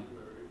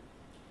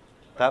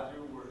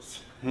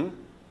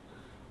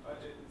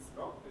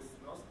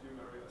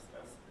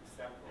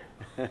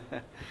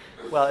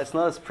well, it's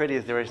not as pretty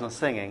as the original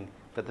singing,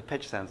 but the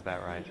pitch sounds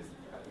about right.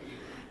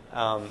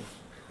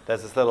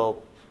 There's this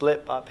little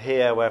blip up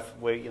here where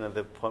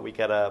the point we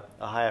get a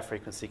higher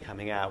frequency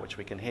coming out, which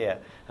we can hear,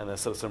 and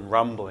there's sort of some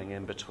rumbling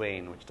in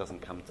between, which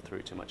doesn't come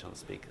through too much on the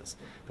speakers.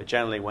 But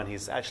generally, when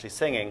he's actually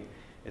singing,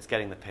 it's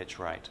getting the pitch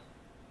right.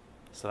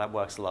 So that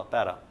works a lot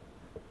better.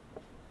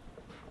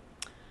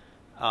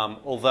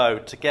 Although,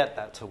 to get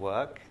that to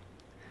work,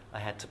 I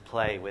had to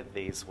play with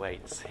these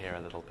weights here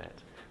a little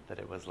bit. That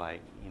it was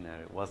like,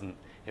 it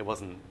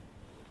wasn't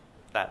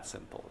that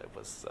simple. It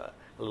was a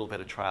little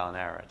bit of trial and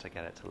error to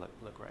get it to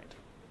look right.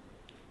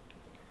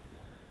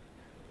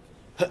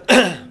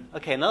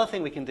 Okay, another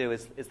thing we can do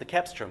is the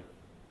Kepstrom.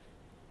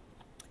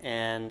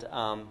 And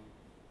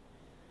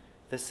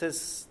this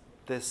is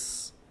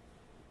this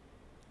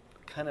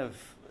kind of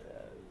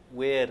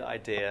weird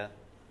idea,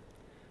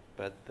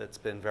 but that's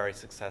been very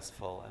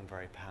successful and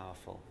very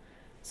powerful.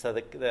 So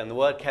then the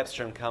word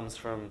Kepstrom comes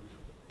from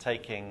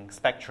taking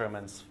spectrum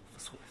and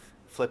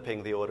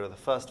flipping the order of the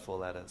first 4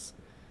 letters,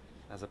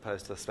 as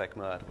opposed to the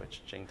spec-merd,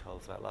 which Jing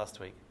told us about last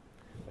week,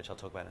 which I'll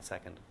talk about in a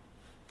second.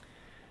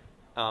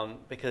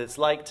 Because it's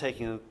like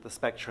taking the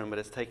spectrum, but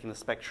it's taking the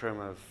spectrum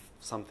of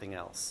something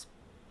else.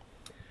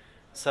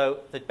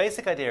 So the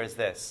basic idea is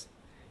this.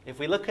 If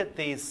we look at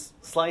these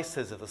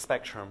slices of the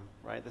spectrum,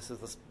 right, this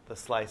is the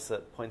slice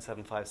at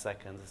 0.75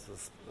 seconds, this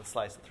is the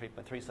slice at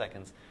 3.3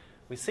 seconds,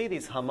 we see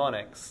these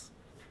harmonics,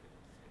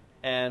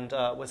 and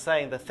we're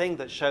saying the thing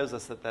that shows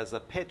us that there's a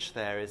pitch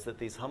there is that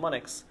these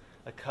harmonics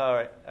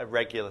occur at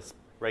regular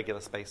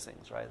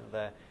spacings, right?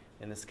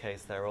 In this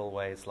case, they're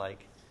always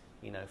like,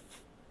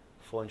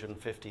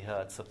 450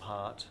 hertz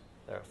apart.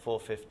 They're at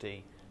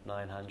 450,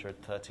 900,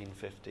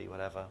 1350,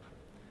 whatever.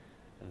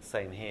 And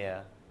same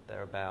here,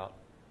 they're about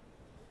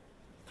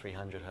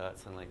 300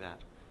 hertz, something like that.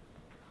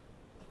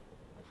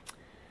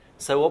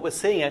 So what we're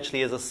seeing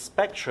actually is a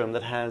spectrum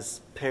that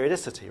has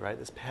periodicity, right?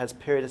 This has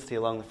periodicity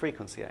along the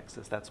frequency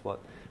axis. That's what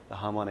the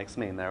harmonics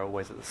mean. They're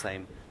always at the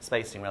same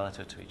spacing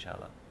relative to each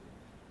other.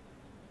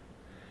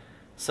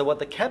 So what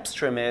the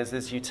Kepstrom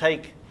is you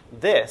take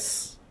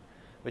this,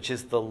 which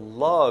is the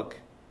log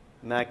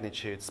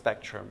magnitude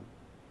spectrum,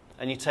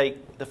 and you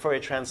take the Fourier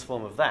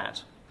transform of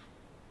that,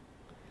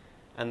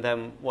 and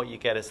then what you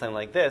get is something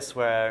like this,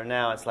 where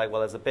now it's like, well,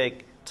 there's a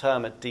big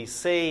term at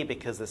DC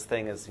because this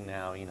thing is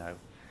now,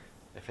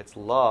 if it's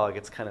log,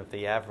 it's kind of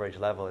the average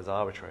level is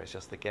arbitrary, it's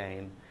just the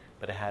gain,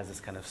 but it has this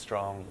kind of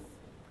strong,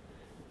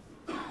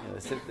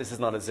 this is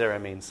not a zero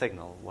mean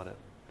signal.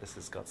 This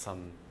has got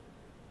some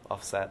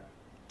offset.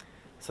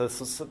 So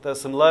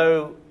there's some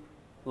low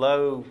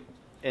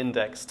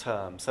index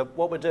terms. So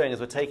what we're doing is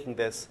we're taking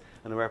this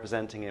and we're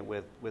representing it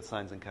with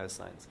sines and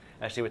cosines.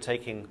 Actually, we're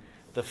taking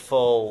the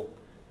full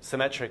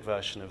symmetric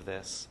version of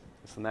this.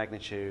 It's the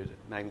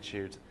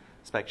magnitude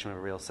spectrum of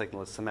a real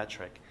signal is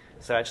symmetric.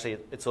 So actually,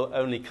 it's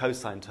only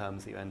cosine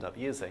terms that you end up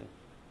using,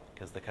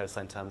 because the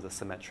cosine terms are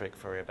symmetric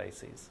Fourier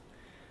bases.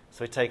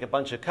 So we take a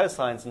bunch of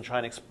cosines and try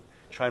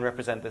and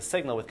represent this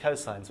signal with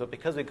cosines. But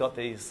because we've got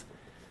these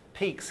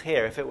peaks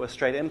here, if it were a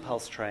straight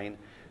impulse train,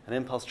 an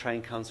impulse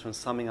train comes from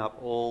summing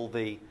up all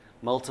the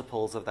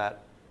multiples of that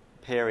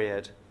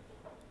period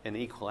in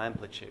equal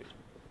amplitude.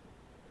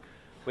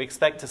 We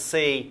expect to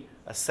see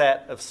a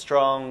set of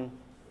strong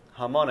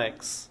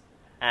harmonics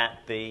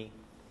at the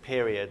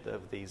period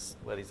of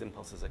where these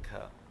impulses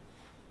occur.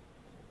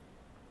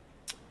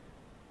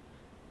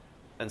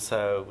 And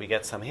so we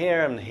get some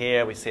here, and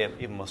here we see it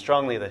even more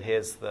strongly that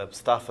here's the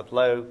stuff at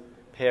low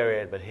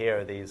period, but here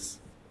are these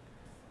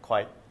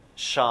quite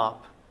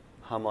sharp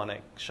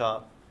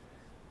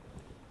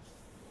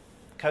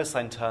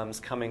cosine terms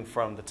coming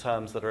from the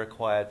terms that are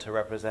required to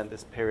represent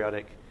this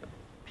periodic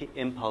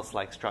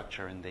impulse-like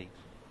structure in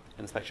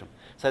in the spectrum.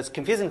 So it's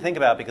confusing to think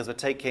about because we're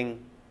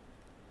taking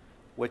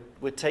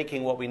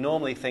what we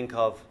normally think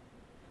of,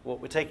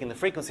 we're taking the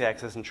frequency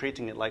axis and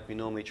treating it like we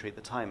normally treat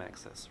the time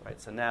axis,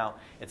 right? So now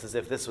it's as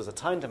if this was a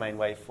time domain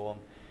waveform,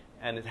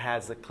 and it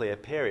has a clear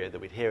period that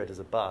we'd hear it as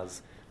a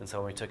buzz, and so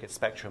when we took its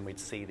spectrum, we'd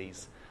see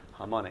these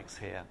harmonics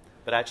here.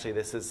 But actually,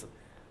 this is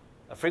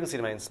a frequency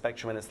domain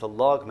spectrum, and it's the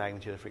log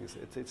magnitude of frequency.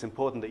 It's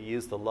important that you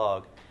use the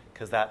log,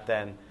 because that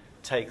then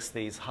takes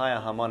these higher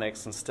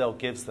harmonics and still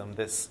gives them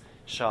this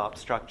sharp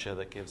structure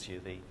that gives you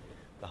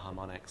the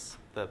harmonics,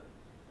 the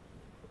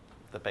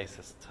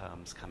basis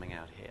terms coming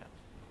out here.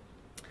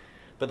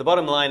 But the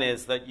bottom line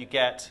is that you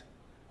get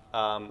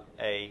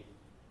a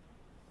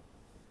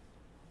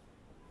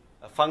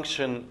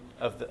function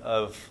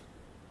of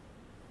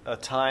a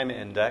time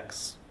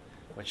index,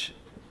 which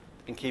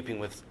in keeping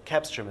with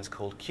Kepstrom is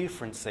called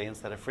Q-frequency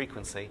instead of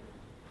frequency.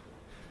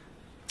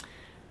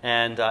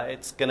 And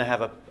it's going to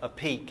have a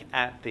peak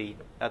at the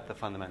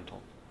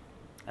fundamental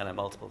and a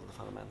multiple of the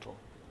fundamental.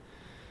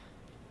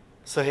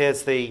 So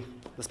here's the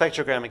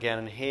spectrogram again,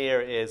 and here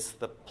is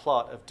the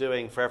plot of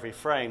doing, for every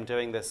frame,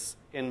 doing this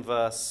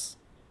inverse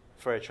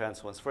Fourier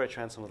transform. It's Fourier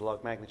transform with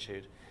log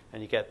magnitude.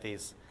 And you get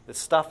this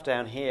stuff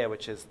down here,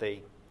 which is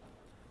the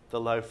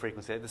low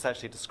frequency. This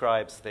actually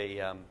describes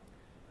the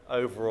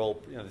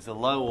overall, there's a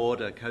low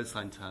order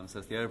cosine term, so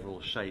there's the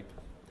overall shape.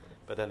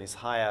 But then these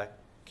higher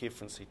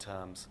Q-frequency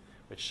terms,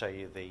 which show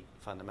you the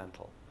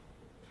fundamental.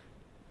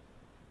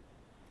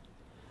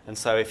 And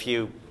so if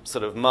you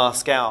sort of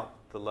mask out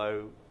the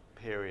low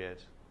period,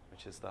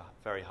 which is the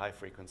very high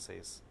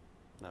frequencies,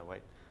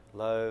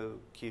 low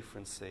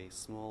Q-frequency,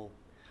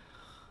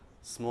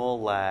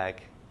 small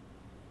lag,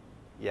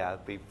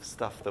 it'd be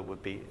stuff that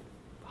would be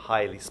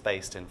highly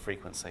spaced in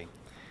frequency.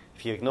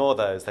 If you ignore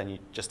those, then you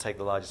just take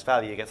the largest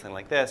value, you get something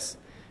like this.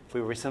 If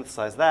we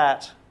resynthesize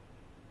that,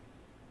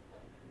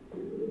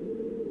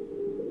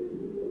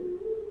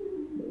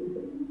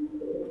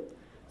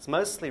 it's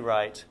mostly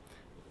right.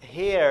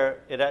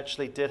 Here, it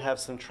actually did have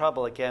some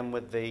trouble, again,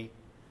 with the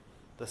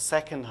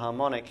second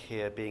harmonic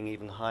here being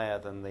even higher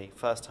than the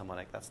first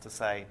harmonic. That's to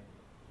say,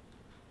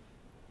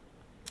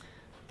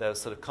 there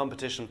was sort of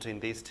competition between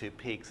these two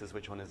peaks as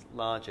which one is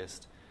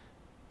largest.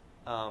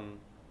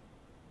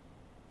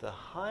 The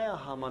higher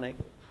harmonic,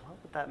 what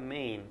would that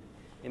mean?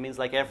 It means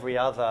like every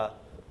other,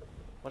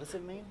 what does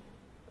it mean?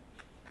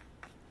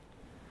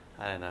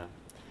 I don't know.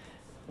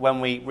 When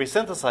we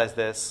resynthesize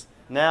this,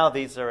 now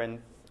these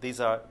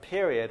are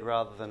period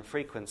rather than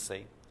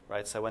frequency,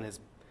 right? So when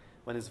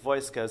his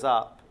voice goes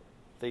up,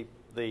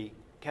 the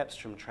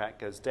Kepstrom track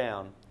goes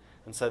down.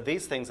 And so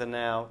these things are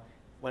now,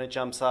 when it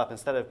jumps up,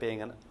 instead of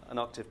being an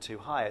octave too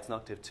high, it's an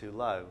octave too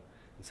low.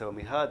 And so when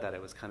we heard that,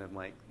 it was kind of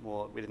like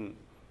more,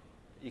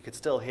 you could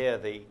still hear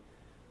the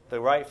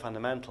right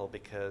fundamental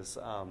because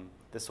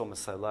this one was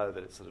so low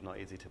that it's sort of not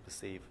easy to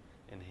perceive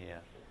in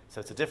here.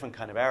 So it's a different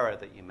kind of error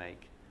that you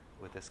make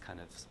with this kind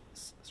of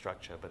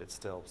structure, but it's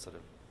still sort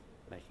of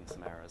making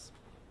some errors.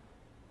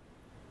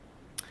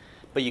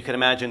 But you can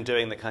imagine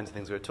doing the kinds of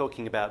things we were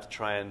talking about to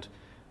try and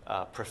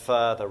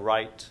prefer the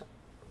right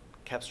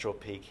Kepstrom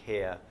peak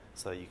here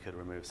so that you could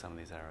remove some of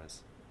these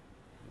errors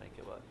and make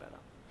it work better.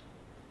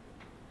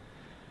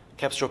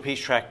 Kepstrom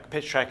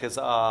pitch trackers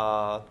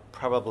are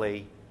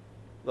probably,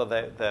 well,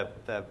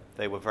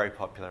 they were very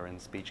popular in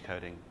speech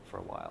coding for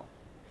a while.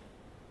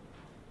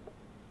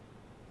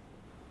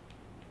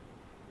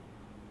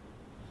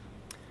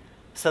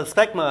 So the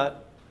SpecMert,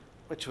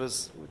 which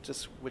was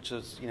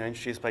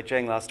introduced by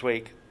Jing last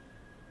week,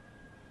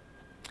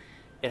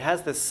 it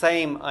has the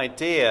same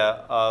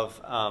idea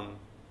of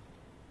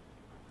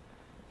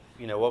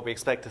what we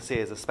expect to see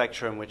is a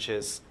spectrum which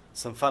is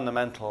some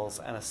fundamentals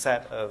and a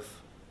set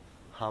of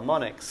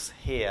harmonics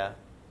here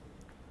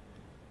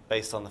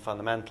based on the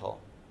fundamental.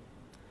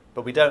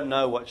 But we don't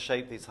know what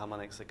shape these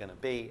harmonics are going to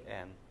be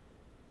in.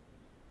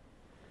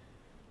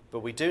 But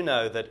we do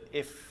know that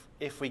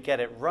if we get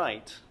it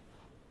right,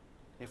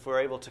 if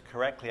we're able to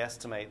correctly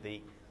estimate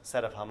the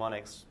set of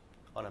harmonics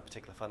on a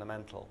particular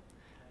fundamental,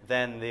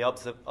 then the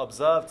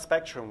observed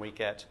spectrum we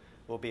get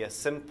will be a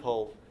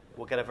simple,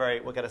 we'll get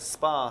a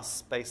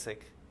sparse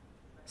basic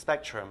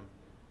spectrum,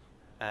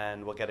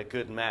 and we'll get a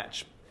good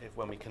match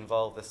when we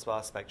convolve the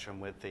sparse spectrum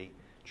with the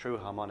true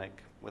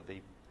harmonic, with the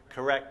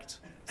correct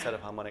set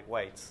of harmonic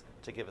weights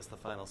to give us the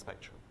final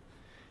spectrum.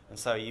 And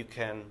so you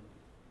can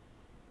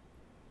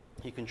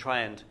try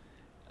and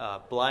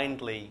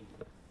blindly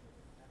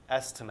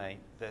estimate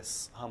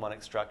this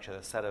harmonic structure,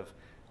 the set of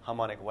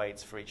harmonic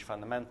weights for each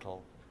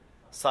fundamental,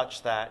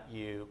 such that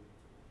you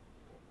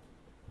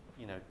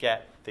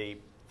get the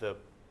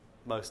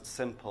most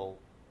simple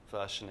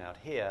version out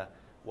here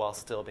while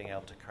still being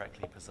able to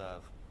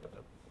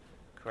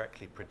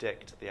correctly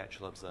predict the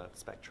actual observed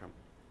spectrum.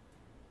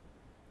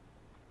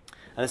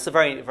 And it's a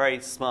very,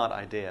 very smart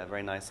idea,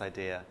 very nice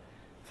idea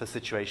for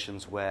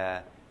situations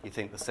where you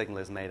think the signal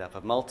is made up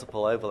of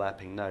multiple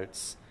overlapping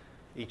notes,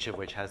 each of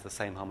which has the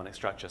same harmonic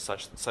structure,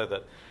 so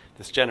that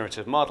this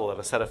generative model of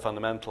a set of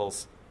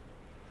fundamentals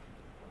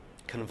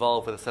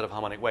convolve with a set of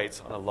harmonic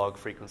weights on a log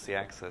frequency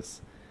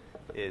axis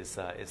is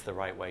the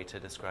right way to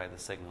describe the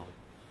signal.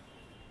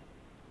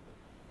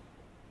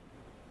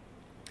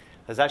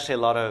 There's actually a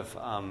lot of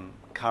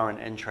current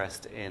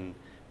interest in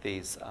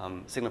these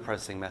signal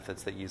processing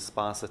methods that use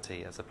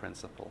sparsity as a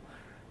principle.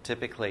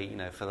 Typically,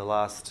 for the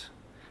last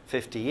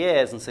 50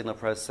 years in signal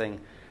processing,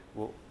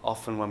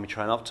 often when we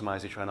try and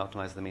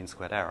optimize the mean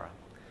squared error,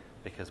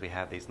 because we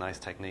have these nice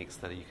techniques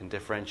that you can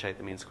differentiate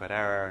the mean squared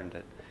error and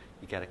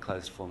you get a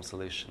closed form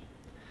solution.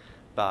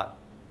 But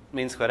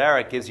mean squared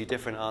error gives you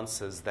different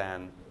answers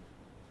than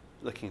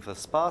looking for the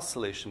sparse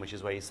solution, which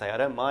is where you say, I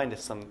don't mind if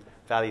some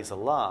values are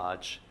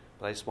large,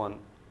 but I just want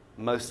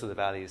most of the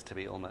values to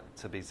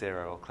be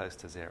 0 or close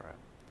to 0.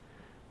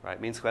 Right?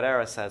 Mean squared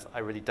error says, I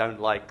really don't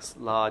like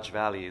large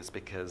values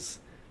because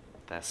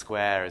their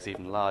square is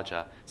even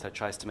larger, so it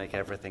tries to make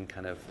everything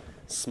kind of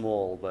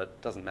small, but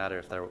it doesn't matter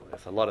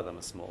if a lot of them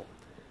are small.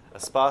 A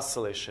sparse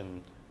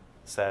solution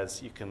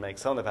says you can make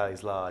some of the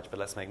values large, but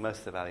let's make most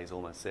of the values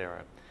almost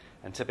 0.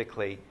 And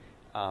typically,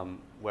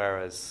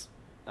 whereas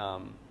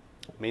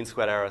mean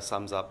squared error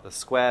sums up the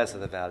squares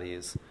of the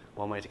values,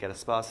 one way to get a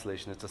sparse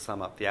solution is to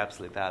sum up the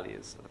absolute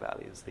values of the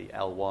values, the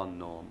L1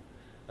 norm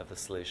of the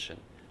solution.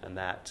 And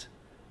that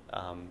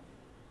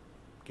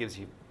gives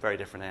you very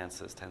different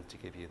answers, tends to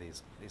give you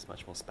these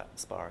much more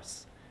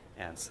sparse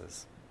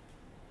answers.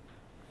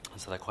 And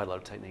so there are quite a lot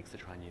of techniques to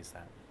try and use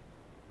that.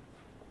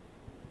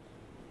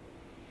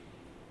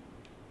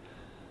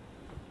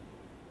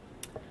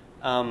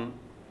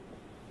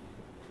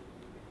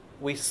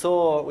 We've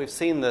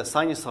seen the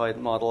sinusoid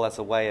model as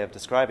a way of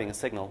describing a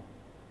signal.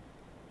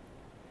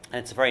 And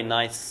it's very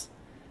nice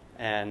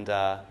and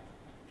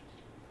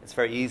it's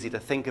very easy to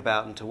think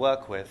about and to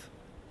work with.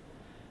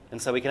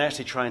 And so we can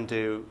actually try and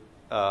do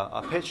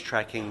our pitch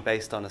tracking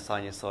based on a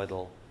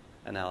sinusoidal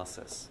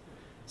analysis.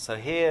 So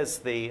here's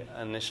the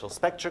initial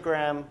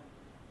spectrogram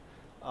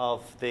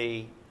of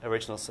the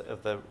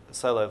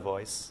solo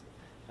voice,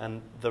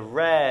 and the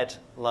red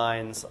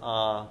lines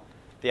are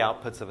the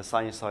outputs of a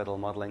sinusoidal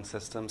modeling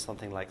system,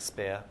 something like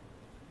SPEAR.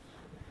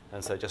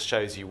 And so it just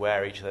shows you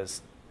where each of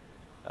those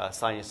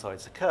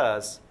sinusoids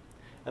occurs.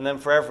 And then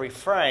for every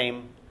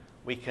frame,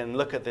 we can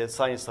look at the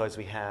sinusoids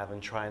we have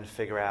and try and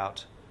figure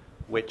out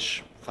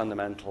which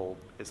fundamental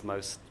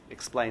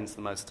explains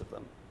the most of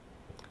them.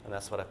 And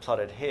that's what I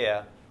plotted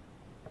here.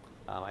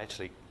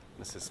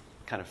 This is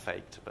kind of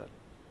faked, but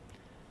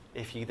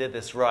if you did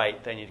this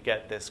right, then you'd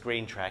get this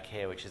green track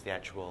here, which is the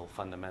actual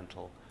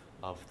fundamental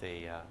of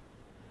the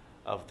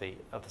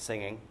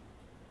singing.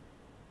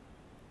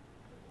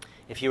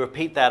 If you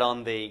repeat that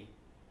on the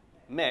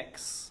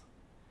mix,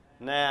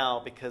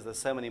 now because there's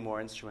so many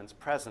more instruments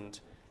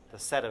present, the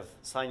set of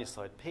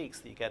sinusoid peaks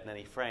that you get in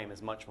any frame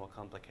is much more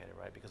complicated,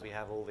 right? Because we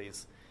have all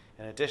these,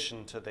 in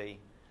addition to the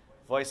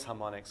voice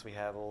harmonics, we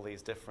have all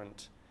these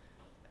different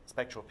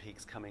spectral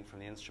peaks coming from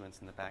the instruments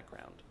in the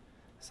background.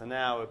 So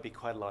now it would be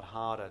quite a lot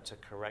harder to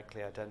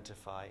correctly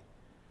identify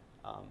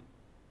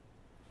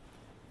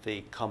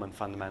the common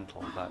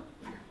fundamental, but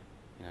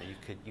you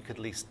could at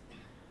least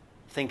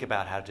think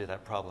about how to do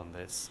that problem.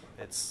 But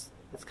it's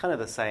kind of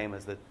the same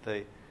as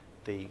the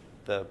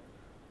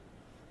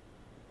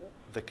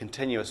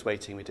continuous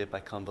weighting we did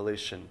by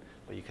convolution,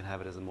 where you can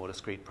have it as a more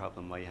discrete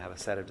problem, where you have a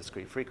set of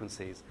discrete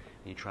frequencies,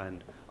 and you try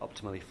and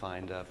optimally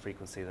find a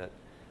frequency that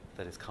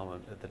is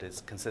common, that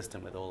is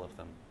consistent with all of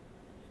them.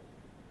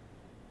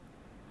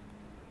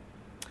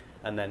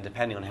 And then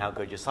depending on how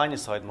good your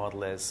sinusoid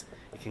model is,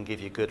 it can give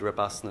you good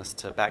robustness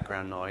to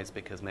background noise,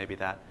 because maybe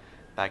that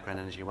background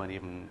energy won't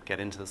even get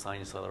into the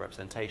sinusoidal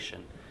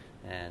representation,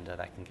 and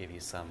that can give you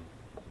some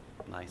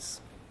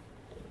nice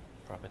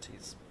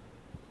properties.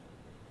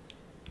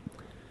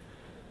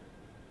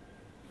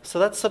 So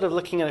that's sort of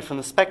looking at it from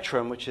the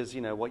spectrum, which is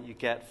what you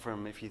get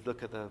from if you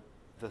look at the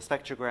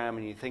spectrogram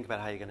and you think about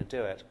how you're going to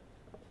do it.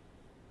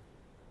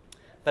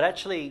 But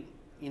actually,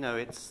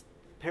 it's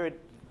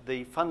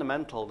the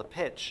fundamental, the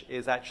pitch,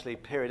 is actually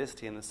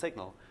periodicity in the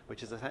signal,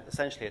 which is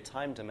essentially a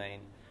time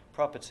domain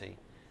property.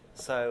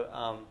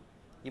 So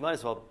you might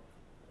as well,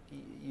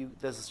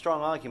 there's a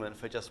strong argument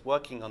for just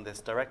working on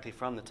this directly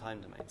from the time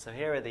domain. So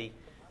here are the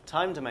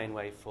time domain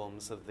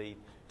waveforms of the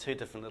two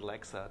different little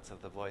excerpts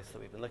of the voice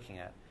that we've been looking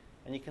at.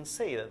 And you can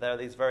see that there are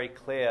these very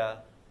clear,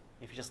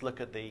 if you just look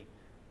at the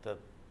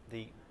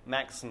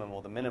maximum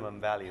or the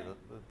minimum value,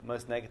 the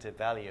most negative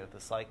value of the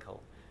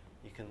cycle,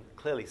 you can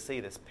clearly see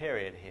this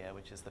period here,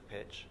 which is the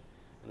pitch.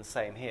 And the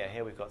same here.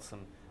 Here we've got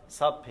some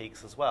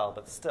sub-peaks as well,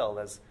 but still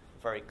there's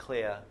very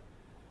clear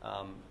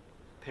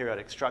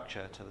periodic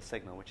structure to the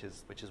signal, which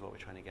is what we're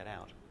trying to get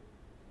out.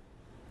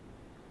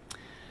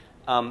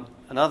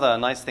 Another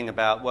nice thing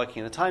about working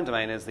in the time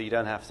domain is that you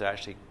don't have to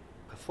actually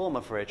perform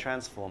a Fourier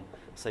transform,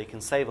 so you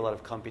can save a lot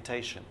of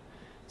computation.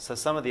 So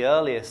some of the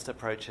earliest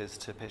approaches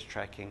to pitch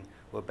tracking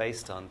were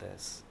based on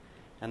this.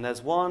 And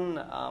there's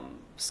one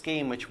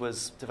scheme which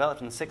was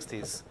developed in the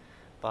 60s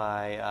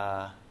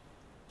by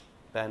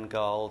Ben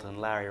Gold and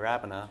Larry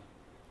Rabiner,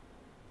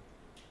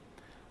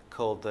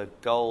 called the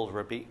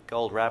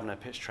Gold-Rabiner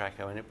pitch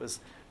tracker, and it was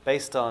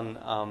based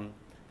on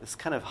this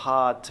kind of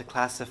hard to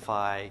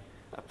classify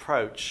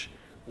approach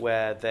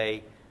where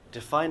they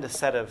defined a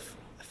set of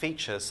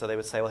features. So they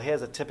would say, well,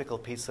 here's a typical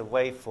piece of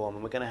waveform,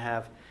 and we're going to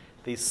have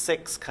these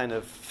 6 kind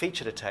of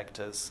feature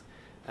detectors.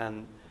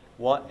 And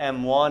what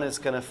M1 is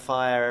going to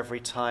fire every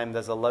time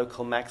there's a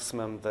local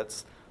maximum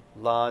that's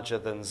larger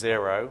than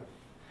 0.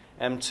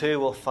 M2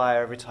 will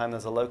fire every time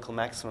there's a local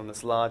maximum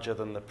that's larger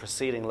than the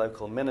preceding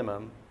local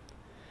minimum.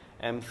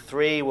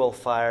 M3 will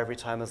fire every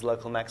time there's a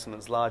local maximum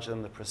that's larger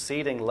than the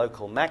preceding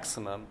local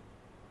maximum.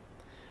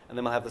 And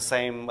then we'll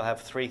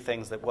have 3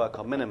 things that work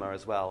on minima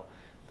as well.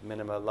 The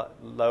minima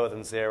lower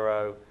than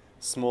 0,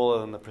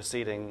 smaller than the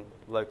preceding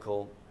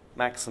local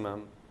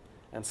maximum,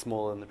 and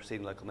smaller than the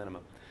preceding local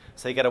minimum.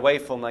 So you get a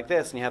waveform like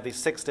this, and you have these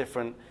 6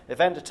 different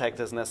event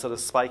detectors, and they're sort of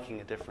spiking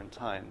at different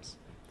times.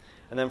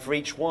 And then for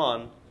each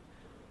one,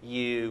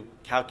 you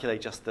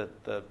calculate just the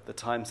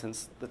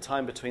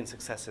time between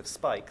successive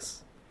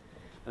spikes.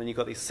 And then you've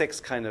got these 6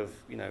 kind of,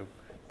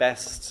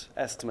 best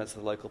estimates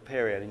of the local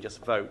period, and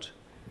just vote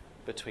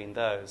between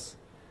those.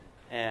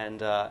 And,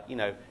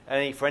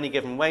 for any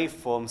given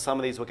waveform, some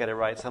of these will get it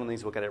right, some of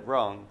these will get it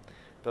wrong.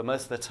 But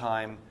most of the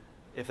time,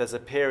 if there's a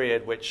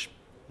period which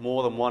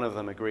more than one of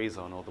them agrees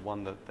on, or the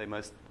one that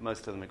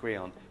most of them agree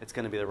on, it's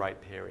going to be the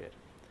right period.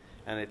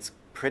 And it's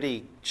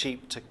pretty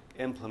cheap to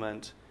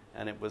implement,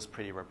 and it was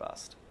pretty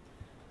robust.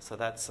 So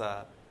that's,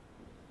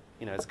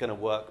 it's going to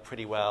work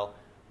pretty well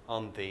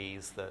on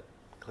these. That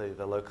clearly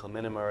the local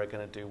minima are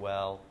going to do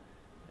well,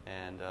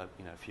 and a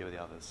few of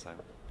the others. So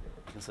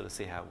you can sort of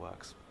see how it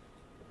works.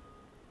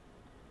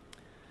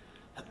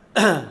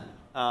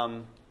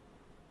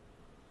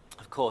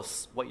 Of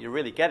course, what you're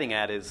really getting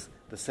at is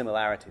the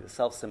similarity, the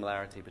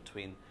self-similarity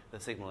between the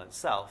signal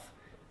itself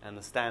and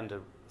the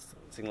standard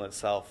signal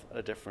itself at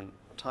a different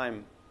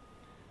time.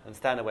 And the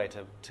standard way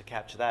to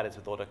capture that is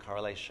with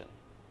autocorrelation.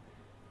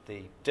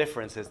 The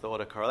difference is the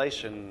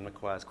autocorrelation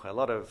requires quite a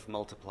lot of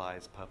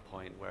multiplies per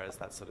point, whereas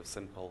that sort of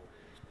simple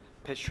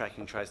pitch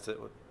tracking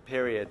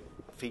period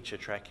feature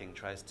tracking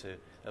tries to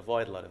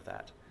avoid a lot of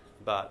that.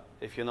 But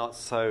if you're not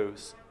so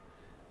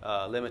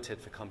limited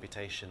for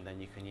computation,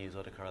 then you can use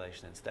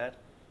autocorrelation instead.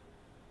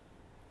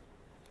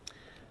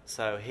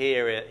 So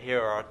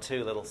here are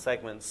 2 little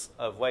segments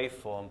of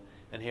waveform,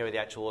 and here are the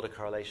actual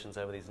autocorrelations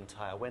over these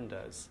entire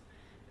windows.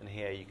 And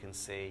here you can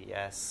see,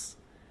 yes,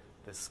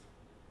 this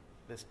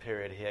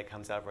period here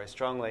comes out very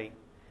strongly.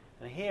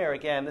 And here,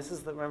 again,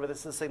 remember, this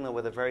is a signal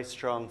with a very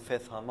strong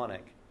 5th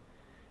harmonic.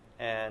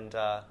 And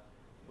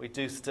we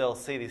do still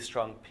see these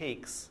strong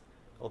peaks,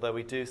 although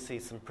we do see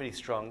some pretty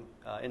strong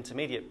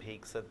intermediate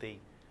peaks at the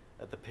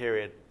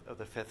period of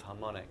the 5th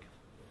harmonic.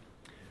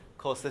 Of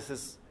course, this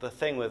is the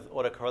thing with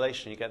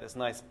autocorrelation. You get this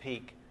nice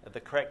peak at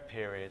the correct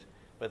period,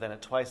 but then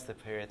at twice the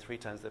period, 3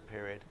 times the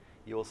period,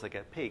 you also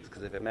get peaks,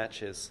 because if it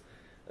matches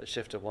a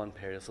shift of 1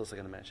 period, it's also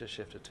going to match a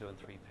shift of 2 and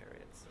 3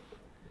 periods.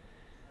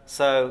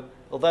 So,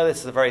 although this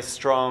is a very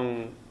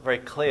strong, very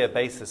clear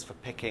basis for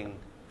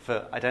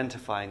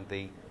identifying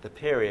the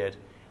period,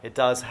 it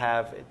does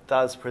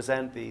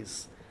present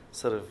these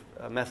sort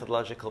of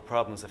methodological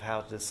problems of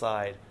how to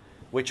decide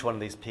which one of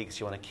these peaks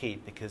you want to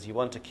keep, because you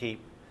want to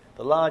keep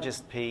the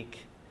largest peak,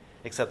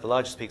 except the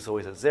largest peak is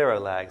always at 0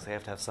 lag, so you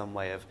have to have some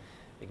way of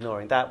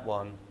ignoring that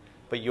one.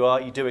 But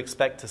you do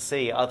expect to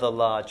see other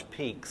large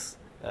peaks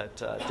at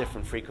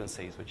different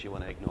frequencies, which you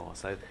want to ignore.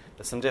 So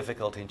there's some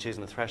difficulty in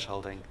choosing the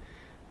thresholding,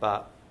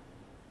 but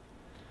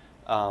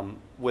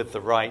with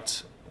the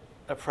right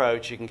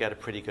approach, you can get a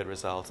pretty good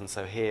result. And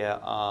so here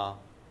are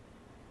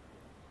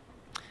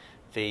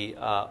the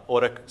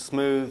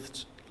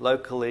smoothed,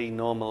 locally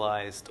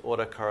normalized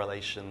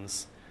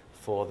autocorrelations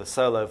for the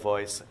solo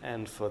voice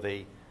and for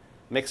the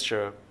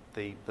mixture,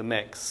 the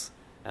mix.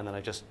 And then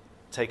I've just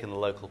taken the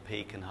local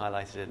peak and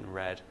highlighted it in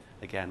red,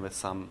 again with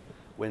some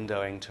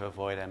windowing to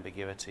avoid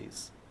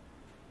ambiguities.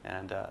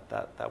 And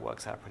that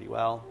works out pretty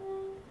well.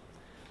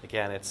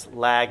 Again, it's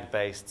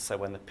lag-based, so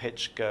when the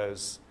pitch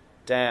goes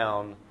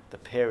down, the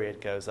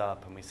period goes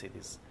up, and we see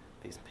these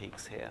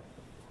peaks here.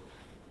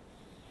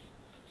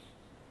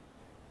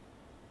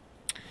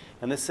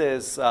 And this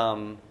is,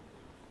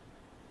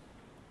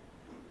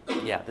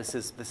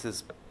 this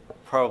is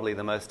probably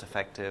the most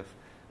effective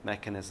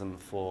mechanism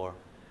for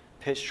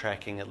pitch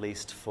tracking, at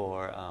least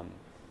for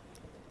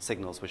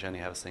signals which only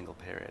have a single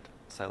period,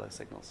 solo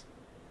signals.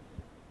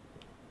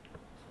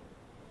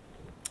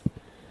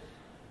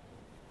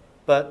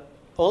 But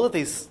all of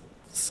these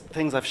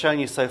things I've shown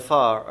you so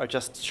far are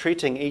just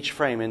treating each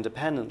frame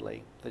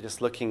independently. They're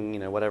just looking,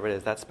 whatever it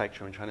is, that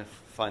spectrum, and trying to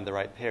find the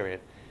right period.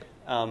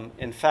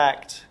 In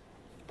fact,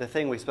 the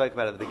thing we spoke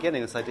about at the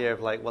beginning, this idea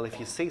of if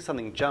you see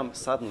something jump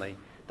suddenly,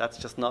 that's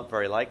just not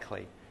very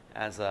likely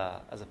as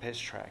a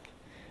pitch track.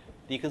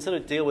 You can sort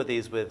of deal with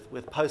these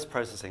with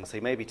post-processing. So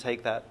you maybe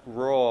take that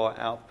raw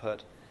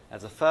output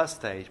as a first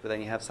stage, but then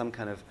you have some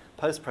kind of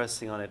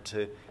post-processing on it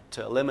to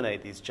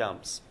eliminate these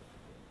jumps.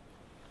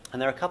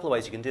 And there are a couple of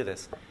ways you can do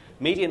this.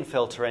 Median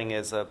filtering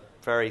is a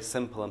very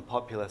simple and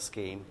popular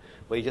scheme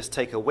where you just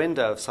take a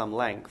window of some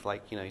length,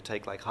 you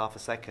take half a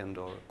second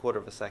or a quarter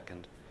of a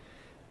second,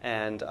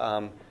 and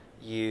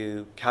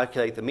you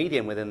calculate the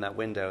median within that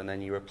window, and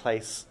then you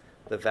replace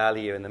the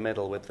value in the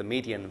middle with the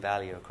median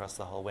value across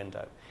the whole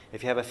window.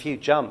 If you have a few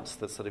jumps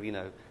that sort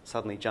of,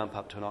 suddenly jump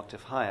up to an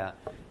octave higher,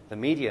 the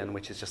median,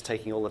 which is just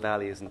taking all the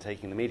values and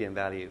taking the median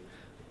value,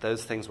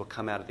 those things will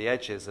come out at the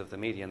edges of the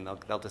median,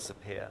 they'll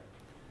disappear.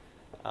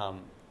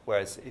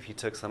 Whereas if you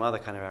took some other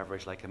kind of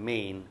average, like a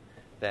mean,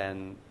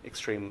 then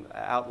extreme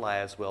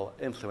outliers will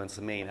influence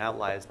the mean.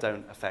 Outliers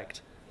don't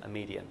affect a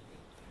median.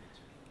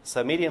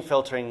 So median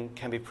filtering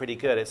can be pretty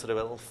good.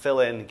 It'll fill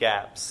in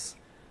gaps,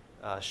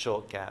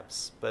 short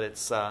gaps, but it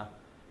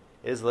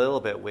is a little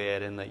bit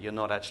weird in that you're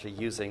not actually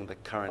using the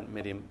current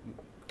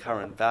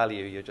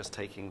value. You're just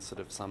taking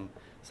sort of some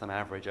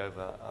average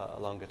over a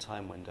longer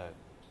time window.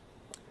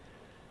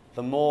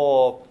 The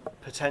more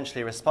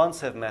potentially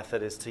responsive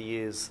method is to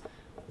use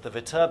the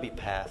Viterbi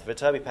path. The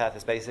Viterbi path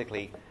is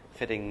basically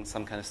fitting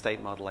some kind of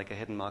state model, like a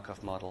hidden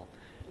Markov model,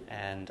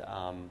 and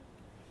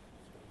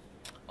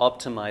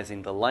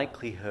optimizing the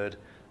likelihood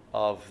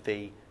of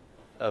the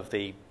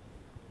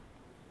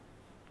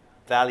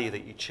value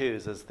that you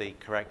choose as the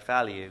correct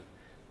value,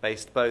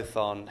 based both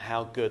on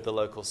how good the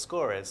local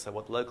score is, so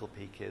what the local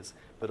peak is,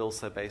 but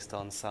also based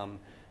on some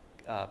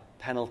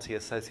penalty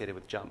associated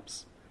with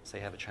jumps. So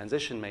you have a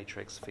transition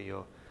matrix for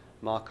your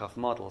Markov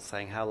model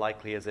saying how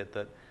likely is it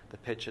that the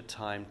pitch at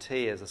time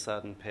t is a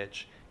certain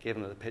pitch,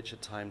 given that the pitch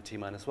at time t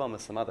minus 1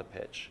 was some other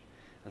pitch.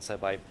 And so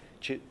by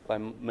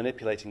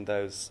manipulating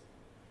those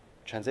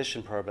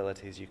transition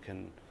probabilities, you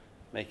can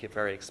make it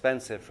very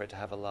expensive for it to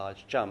have a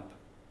large jump.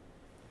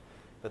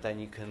 But then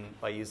you can,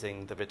 by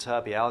using the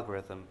Viterbi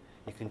algorithm,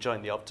 you can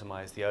jointly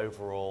optimize the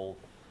overall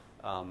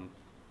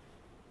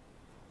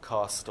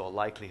cost or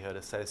likelihood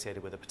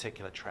associated with a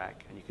particular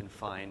track. And you can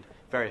find,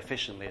 very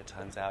efficiently it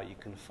turns out, you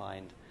can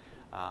find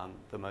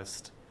the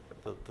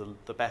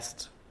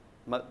best,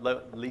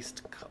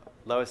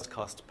 lowest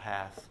cost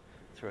path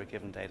through a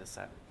given data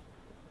set.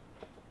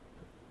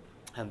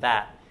 And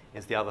that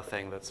is the other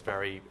thing that's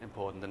very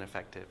important and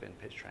effective in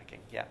pitch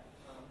tracking. Yeah?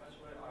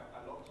 Actually,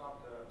 I looked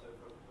up the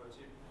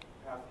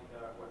path in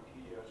the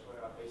Wikipedia, so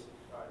I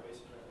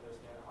basically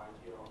understand the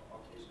idea of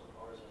this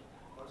comparison.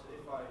 But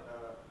if I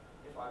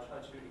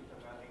try to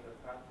implement the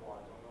platform,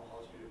 I don't know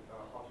how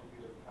to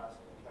do the path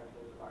and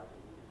calculate the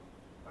likelihood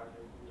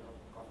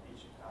of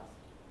each path.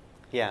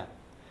 Yeah.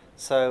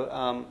 So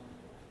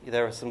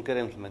there are some good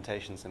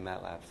implementations in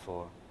MATLAB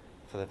for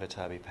the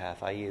Viterbi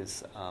path. I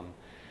use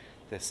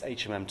this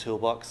HMM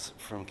toolbox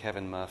from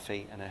Kevin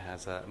Murphy, and it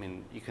has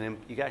you can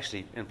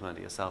actually implement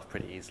it yourself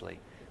pretty easily,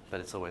 but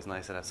it's always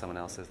nice to have someone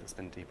else's that's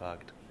been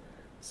debugged.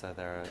 So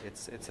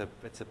it's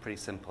a pretty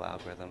simple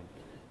algorithm,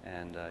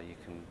 and you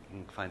can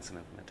find some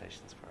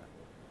implementations for it.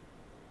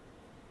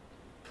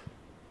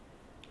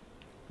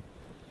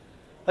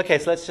 Okay,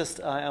 so let's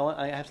just,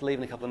 I have to leave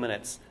in a couple of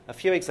minutes. A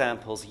few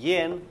examples.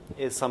 Yin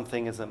is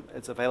something,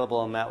 it's available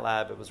on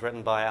MATLAB. It was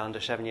written by Alan de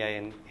Chevigné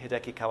and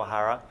Hideki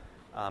Kawahara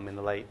in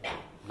the late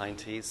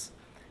 90s.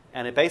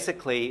 And it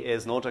basically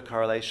is an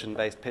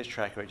autocorrelation-based pitch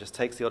tracker. It just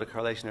takes the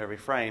autocorrelation of every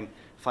frame,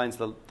 finds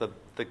the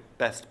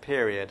best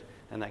period,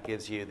 and that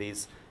gives you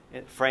these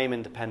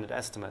frame-independent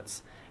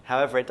estimates.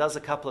 However, it does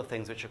a couple of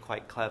things which are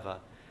quite clever.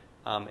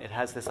 It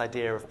has this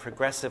idea of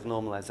progressive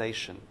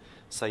normalization.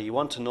 So you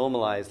want to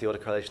normalize the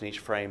autocorrelation in each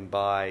frame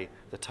by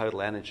the total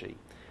energy.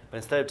 But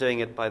instead of doing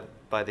it by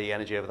the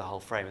energy over the whole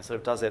frame, it sort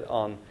of does it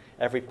on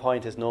every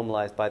point is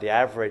normalized by the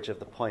average of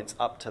the points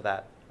up to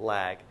that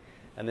lag.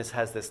 And this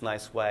has this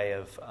nice way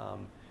of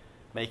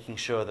making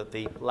sure that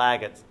the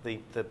lag at the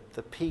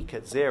peak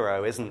at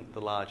 0 isn't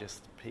the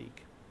largest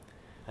peak.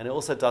 And it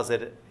also does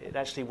it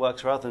actually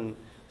works rather than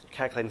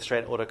calculating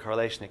straight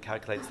autocorrelation, it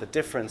calculates the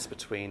difference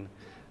between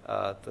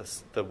the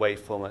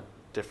waveform at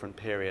different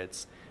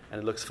periods.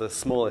 And it looks for the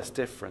smallest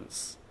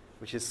difference,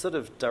 which is sort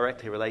of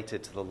directly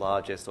related to the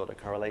largest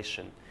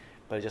autocorrelation.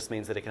 But it just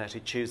means that it can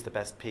actually choose the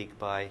best peak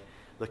by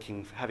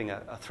having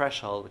a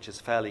threshold which is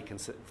fairly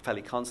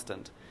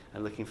constant,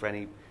 and looking for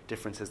any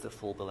differences that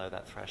fall below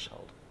that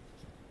threshold.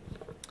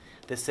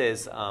 This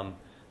is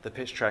the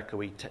pitch tracker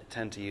we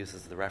tend to use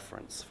as the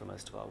reference for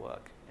most of our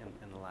work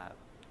in the lab.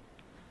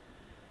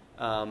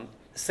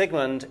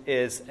 Sigmund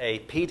is a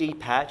PD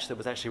patch that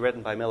was actually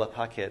written by Miller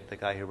Puckett, the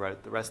guy who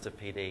wrote the rest of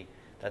PD.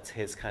 That's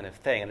his kind of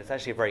thing, and it's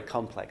actually a very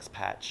complex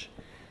patch,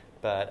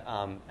 but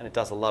and it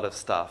does a lot of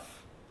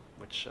stuff,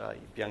 which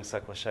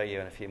Byung-Suk will show you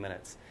in a few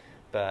minutes.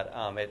 But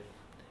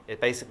it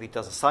basically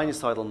does a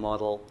sinusoidal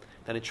model,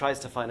 then it tries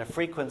to find a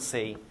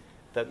frequency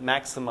that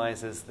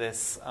maximizes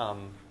this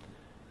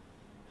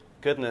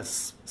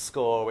goodness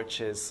score,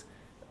 which is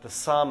the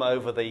sum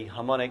over the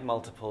harmonic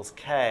multiples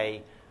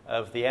k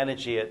of the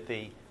energy at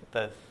the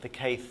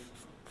kth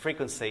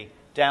frequency,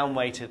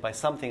 down-weighted by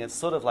something that's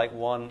sort of like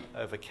 1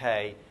 over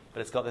k, but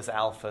it's got this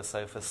alpha,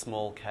 so for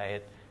small k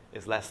it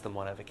is less than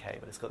 1 over k,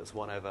 but it's got this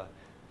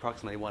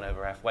approximately 1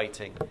 over f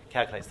weighting,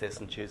 calculates this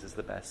and chooses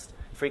the best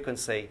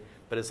frequency,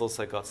 but it's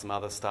also got some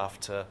other stuff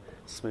to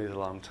smooth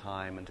along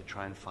time and to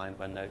try and find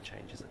when no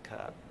changes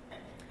occur.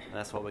 And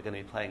that's what we're going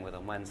to be playing with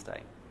on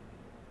Wednesday.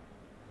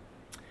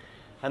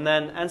 And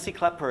then Anssi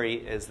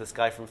Kleperi is this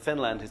guy from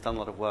Finland who's done a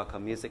lot of work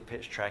on music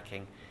pitch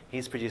tracking.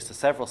 he's produced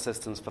several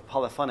systems for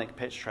polyphonic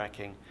pitch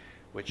tracking,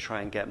 which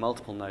try and get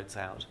multiple notes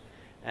out.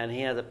 And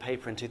he had a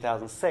paper in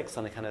 2006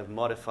 on a kind of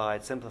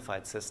modified,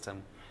 simplified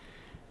system.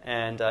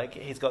 And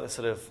he's got this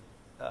sort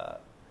of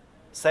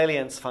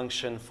salience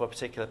function for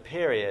particular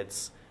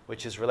periods,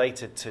 which is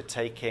related to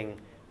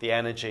taking the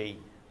energy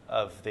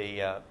of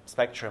the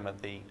spectrum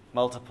of the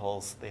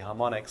multiples, the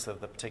harmonics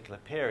of the particular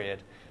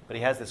period. But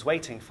he has this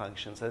weighting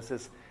function. So this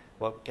is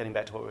getting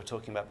back to what we were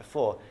talking about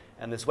before.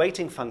 And this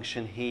weighting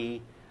function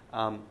he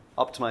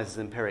optimizes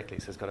empirically.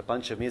 So he's got a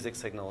bunch of music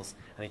signals,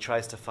 and he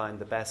tries to find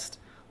the best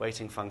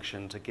weighting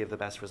function to give the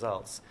best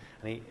results.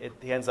 And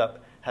he ends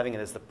up having it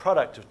as the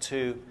product of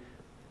two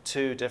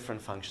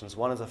different functions.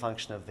 One is a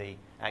function of the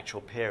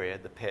actual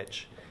period, the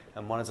pitch,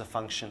 and one is a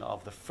function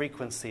of the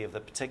frequency of the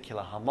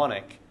particular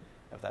harmonic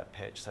of that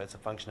pitch. So it's a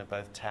function of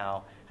both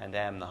tau and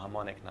m, the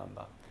harmonic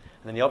number.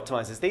 And then he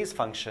optimizes these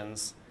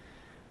functions.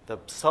 The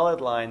solid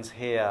lines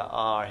here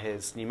are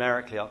his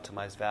numerically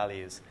optimized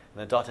values,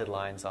 and the dotted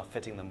lines are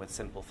fitting them with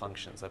simple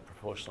functions, a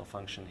proportional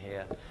function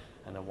here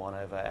and a 1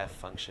 over f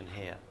function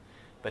here.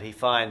 But he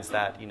finds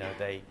that you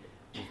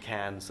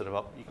can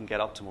get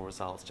optimal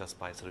results just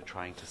by sort of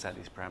trying to set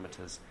these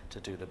parameters to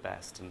do the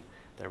best, and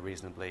they're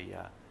reasonably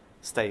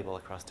stable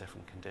across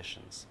different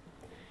conditions.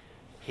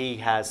 He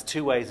has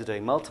two ways of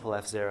doing multiple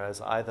f-zeros,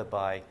 either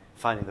by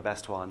finding the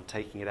best one,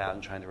 taking it out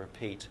and trying to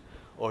repeat,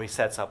 or he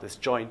sets up this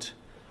joint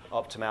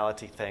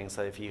optimality thing.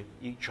 So if you're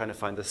trying to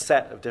find the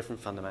set of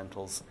different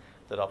fundamentals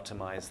that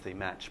optimize the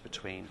match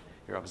between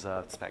your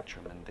observed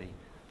spectrum and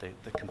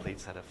the complete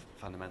set of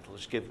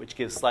fundamentals, which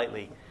gives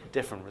slightly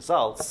different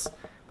results,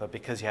 but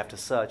because you have to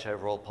search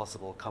over all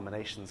possible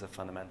combinations of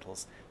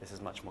fundamentals, this is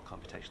much more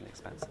computationally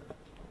expensive.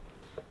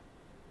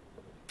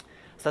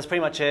 So that's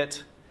pretty much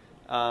it.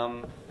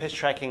 Pitch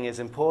tracking is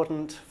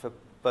important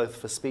both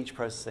for speech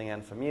processing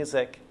and for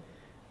music.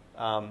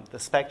 The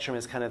spectrum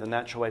is kind of the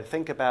natural way to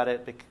think about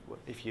it,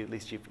 if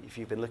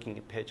you've been looking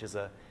at pitch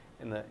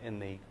in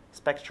the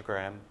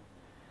spectrogram.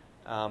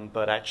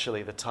 But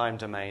actually, the time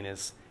domain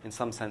is, in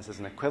some senses,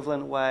 an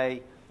equivalent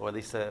way, or at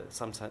least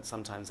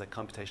sometimes a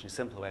computationally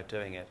simpler way of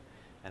doing it,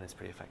 and it's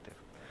pretty effective.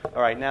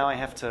 All right, now I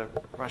have to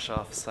rush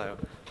off, so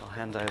I'll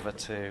hand over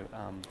to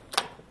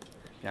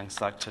Young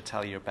Suk to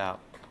tell you about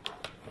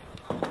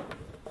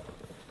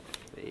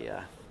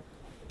the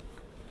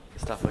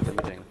stuff we're going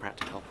to be doing, the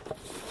practical.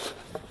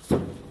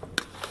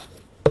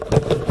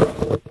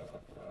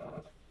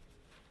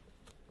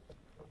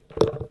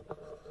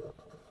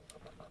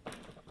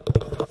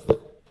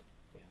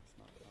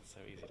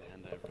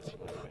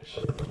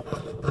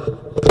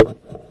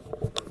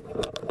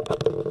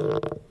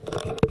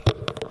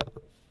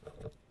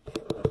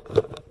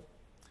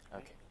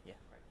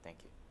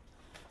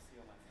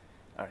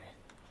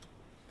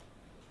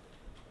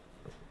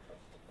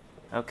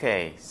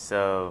 Okay,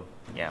 so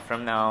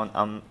from now on,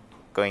 I'm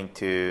going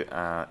to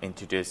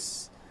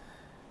introduce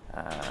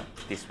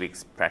this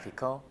week's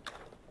practical.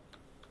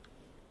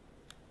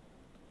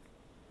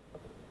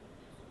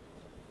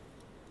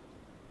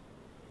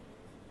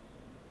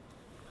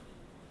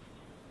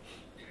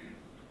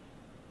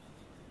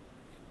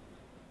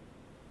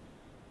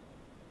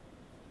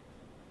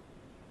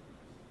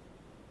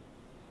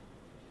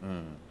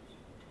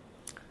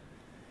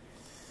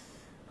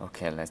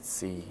 Okay, let's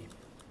see.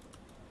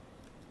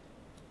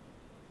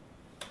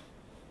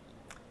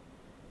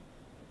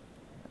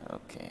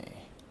 Okay.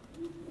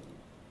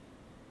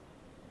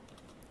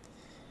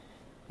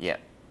 Yeah.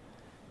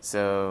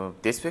 So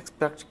this week's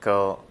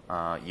practical,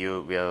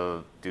 you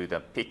will do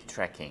the pitch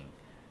tracking,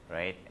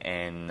 right?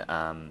 And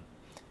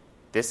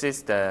this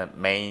is the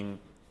main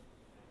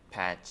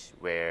patch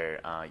where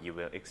you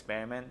will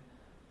experiment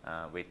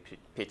with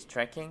pitch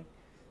tracking.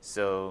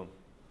 So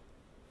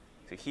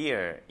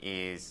here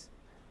is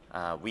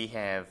we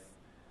have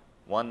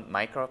one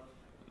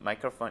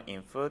microphone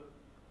input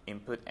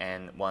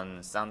and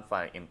one sound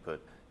file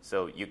input.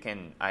 So you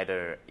can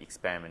either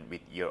experiment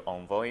with your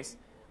own voice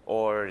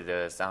or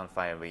the sound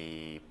file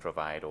we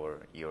provide,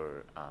 or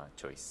your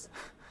choice.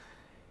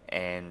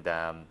 And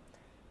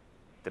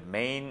the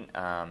main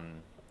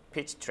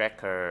pitch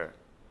tracker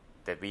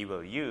that we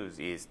will use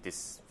is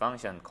this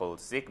function called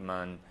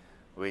Sigmund,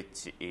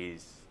 which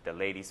is the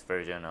latest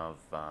version of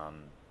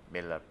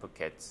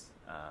Miller-Puckett's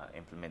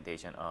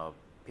implementation of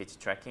pitch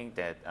tracking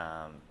that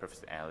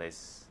Professor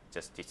Ellis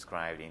just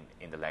described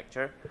in the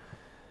lecture.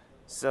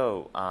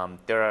 So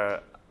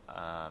there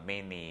are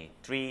mainly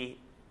three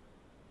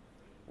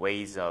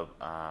ways of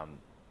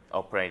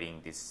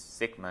operating this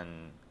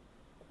Sigmund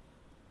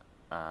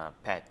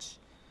patch.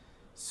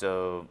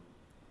 So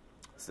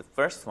the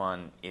first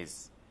one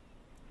is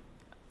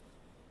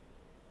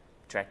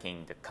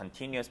tracking the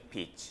continuous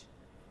pitch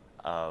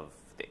of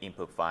the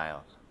input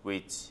file,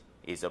 which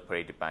is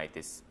operated by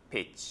this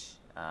pitch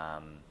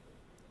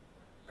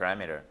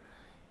parameter.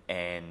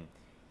 And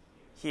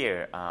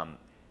here,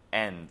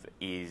 env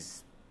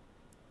is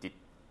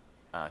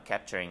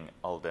capturing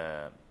all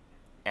the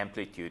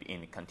amplitude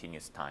in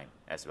continuous time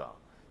as well.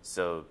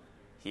 So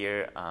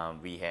here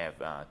we have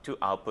two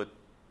output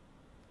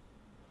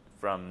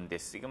from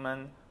this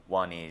Sigmund.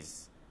 One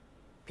is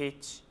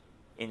pitch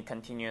in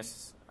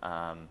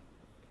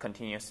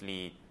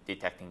continuously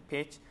detecting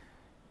pitch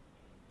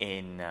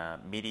in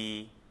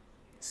MIDI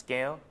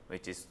scale,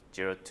 which is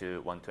 0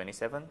 to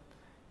 127.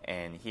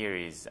 And here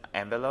is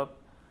envelope,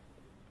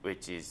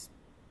 which is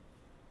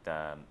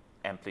the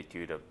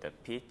amplitude of the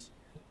pitch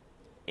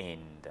in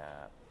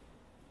the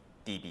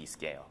dB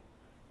scale.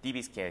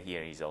 dB scale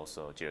here is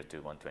also 0 to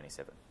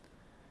 127.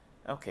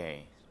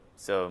 Okay,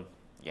 so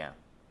yeah.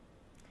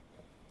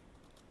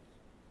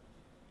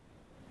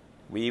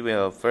 We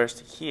will first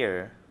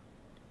hear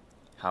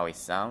how it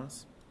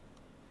sounds.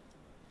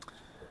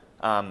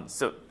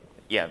 So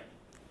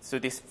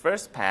this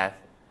first path,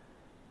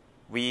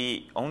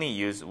 we only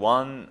use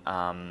one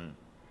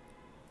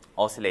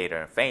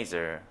oscillator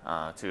phaser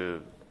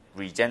to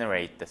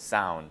regenerate the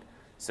sound.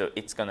 So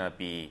it's gonna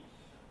be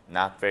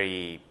not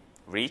very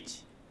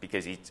rich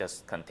because it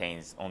just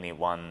contains only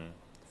one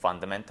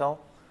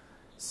fundamental.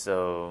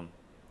 So,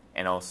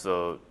 and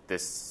also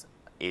this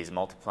is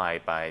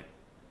multiplied by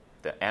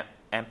the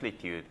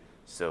amplitude,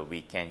 so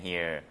we can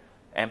hear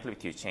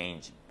amplitude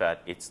change,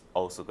 but it's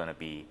also going to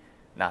be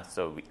not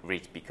so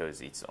rich because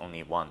it's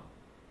only one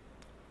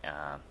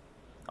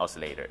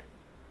oscillator.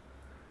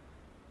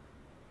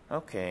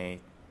 Okay,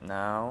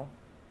 now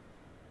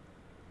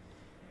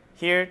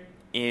here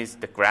is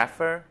the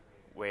grapher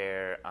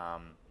where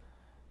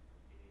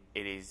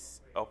it is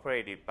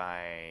operated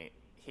by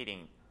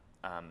hitting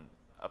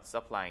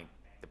supplying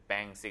the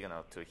bang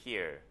signal to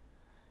here,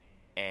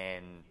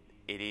 and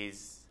it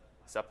is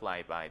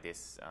supplied by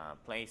this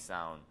play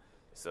sound.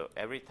 So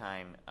every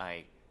time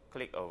I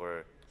click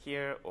over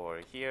here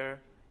or here,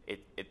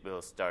 it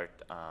will start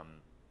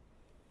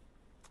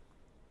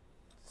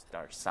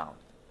sound.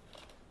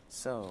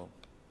 So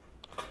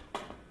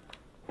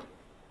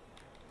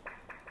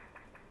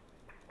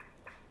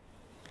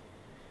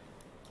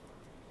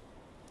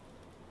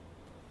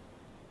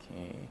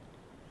okay.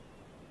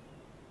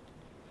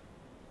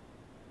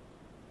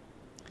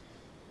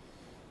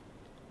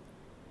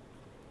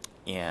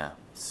 Yeah,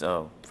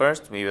 so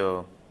first we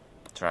will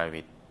try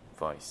with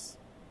voice.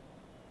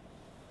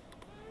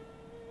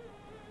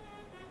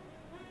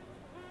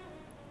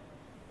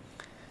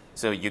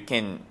 So you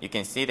can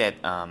see that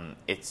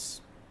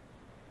it's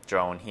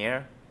drawn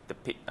here, the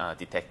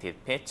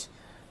detected pitch,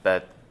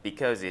 but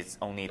because it's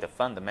only the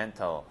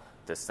fundamental,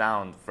 the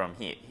sound from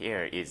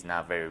here is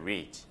not very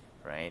rich,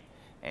 right?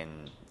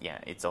 And yeah,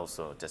 it's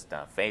also just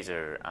a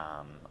phaser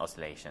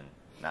oscillation,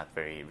 not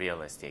very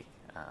realistic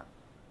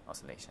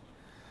oscillation.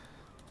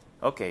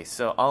 Okay,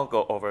 so I'll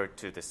go over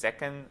to the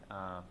second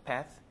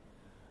path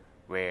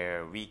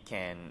where we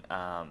can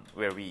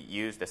where we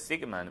use the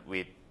segment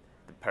with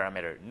the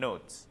parameter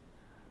notes,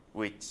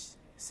 which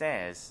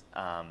says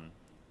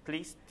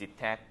please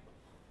detect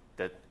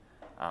the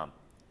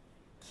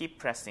keep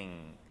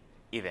pressing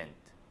event.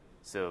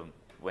 So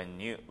when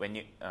you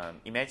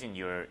imagine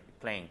you're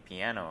playing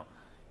piano,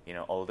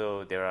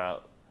 although there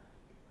are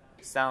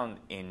sound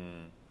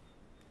in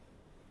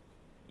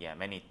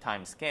many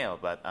time scale,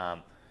 but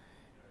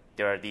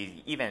there are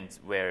these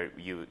events where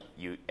you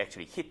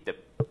actually hit the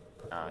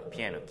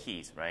piano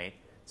keys, right?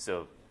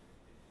 So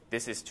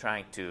this is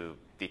trying to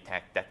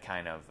detect that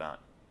kind of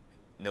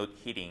note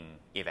hitting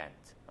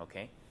event.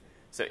 Okay,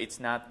 so it's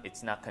not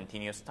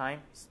continuous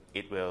time.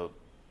 It will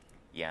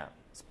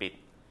spit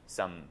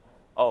some.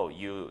 Oh,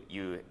 you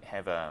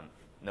have a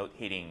note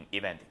hitting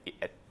event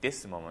at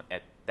this moment,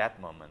 at that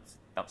moment,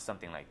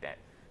 something like that.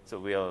 So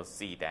we'll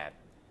see that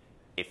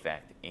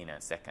effect in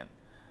a second.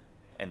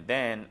 And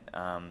then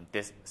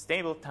this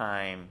stable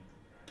time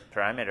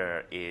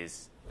parameter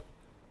is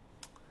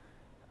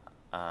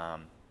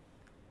time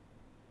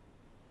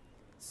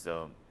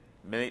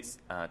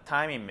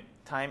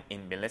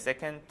in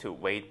millisecond to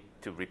wait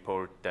to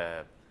report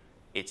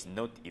each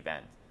note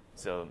event.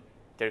 So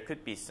there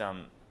could be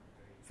some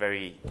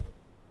very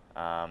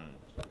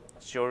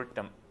short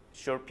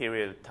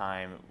period of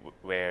time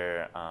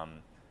where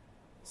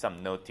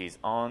some note is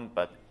on,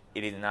 but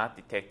it is not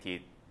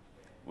detected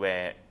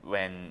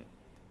when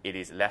it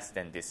is less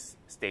than this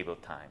stable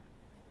time.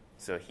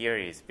 So here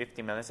is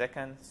 50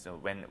 milliseconds. So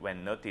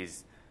when note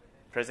is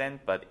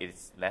present, but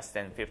it's less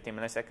than 50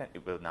 milliseconds,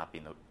 it will not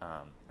be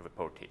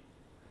reported.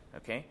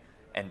 Okay,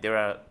 and there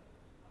are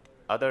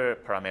other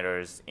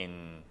parameters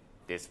in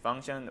this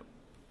function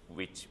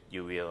which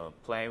you will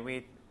play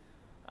with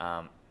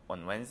on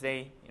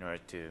Wednesday in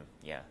order to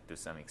do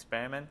some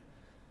experiment.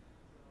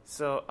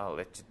 So I'll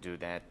let you do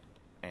that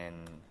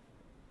and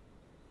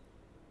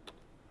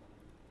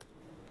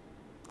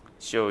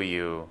show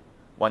you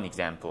one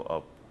example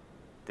of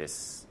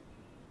this.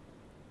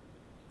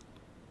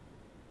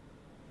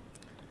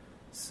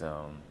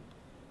 So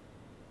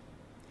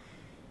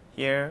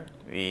here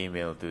we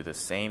will do the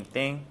same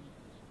thing.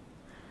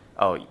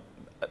 Oh,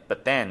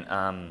 but then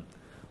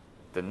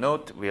the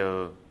note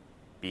will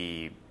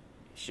be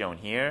shown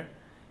here,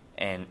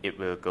 and it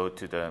will go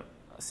to the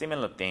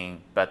similar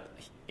thing, but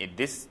in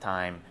this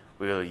time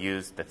we will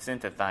use the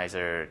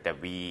synthesizer that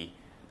we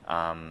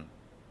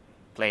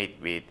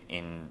played with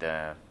in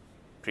the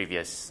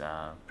previous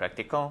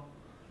practical.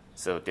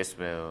 So this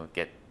will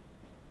get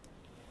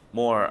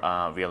more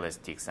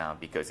realistic sound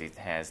because it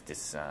has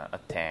this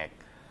attack,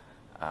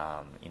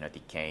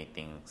 decay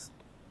things.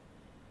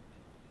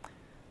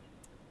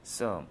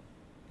 So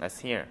let's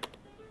hear.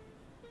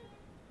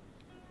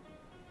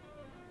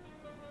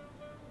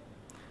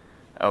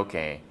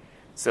 Okay,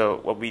 so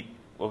what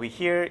we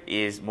hear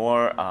is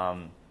more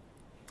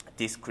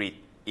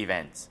discrete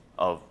events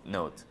of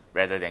notes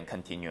rather than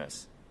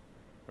continuous,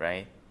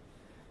 right?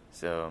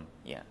 So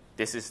yeah,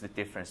 this is the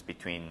difference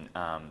between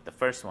the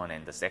first one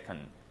and the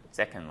second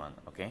one.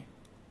 Okay.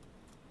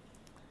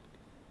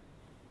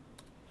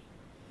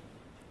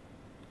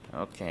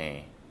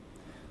 Okay.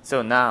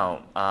 So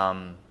now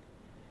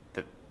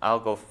I'll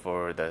go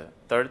for the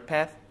third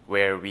path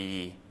where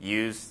we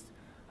use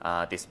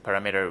this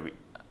parameter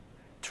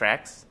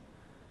tracks.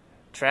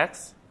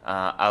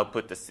 I'll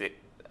put the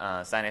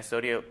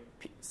sinusoidal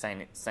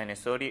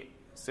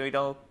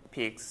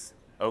peaks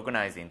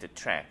organized into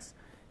tracks.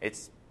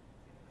 It's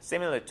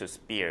similar to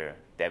sphere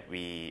that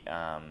we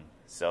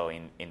saw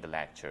in the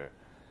lecture.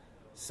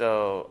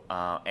 So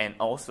and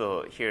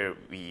also here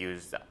we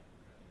use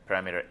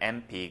parameter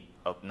m peak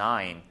of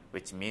 9,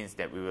 which means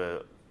that we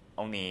will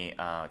only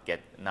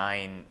get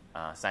 9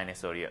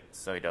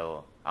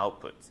 sinusoidal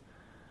outputs.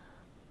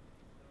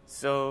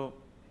 So,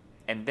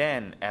 and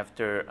then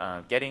after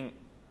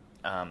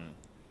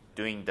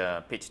doing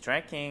the pitch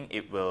tracking,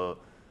 it will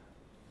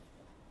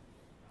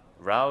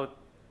route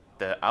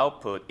the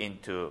output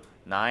into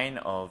 9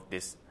 of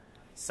these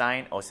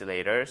sine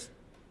oscillators.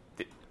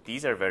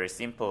 These are very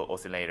simple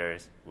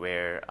oscillators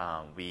where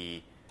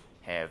we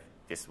have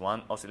this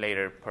one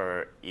oscillator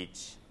per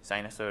each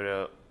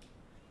sinusoidal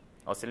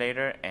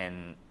oscillator,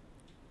 and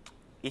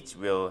each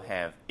will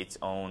have its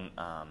own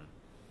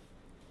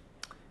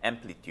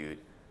amplitude.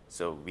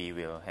 So we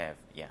will have,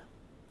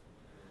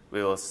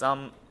 we will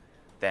sum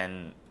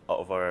then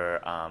over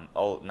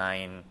all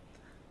 9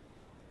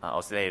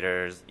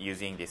 oscillators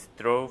using this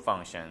throw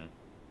function.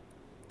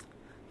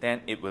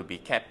 Then it will be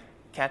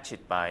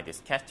catched by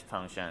this catch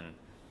function,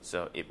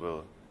 so it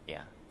will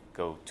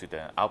go to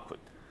the output.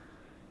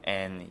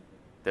 And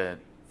the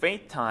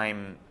fade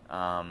time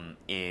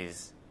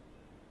is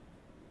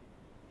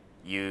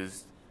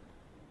used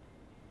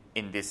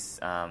in this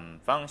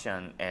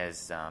function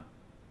as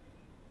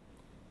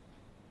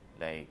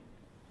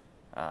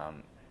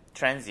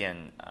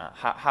transient.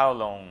 How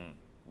long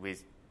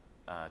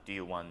do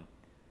you want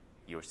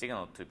your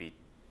signal to be?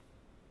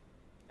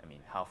 I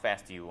mean, how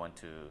fast do you want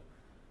to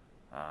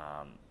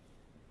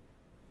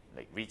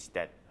reach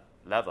that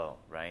level,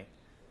 right?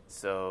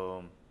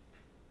 So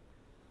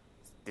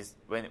this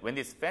when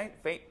this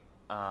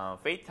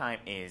fade time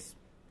is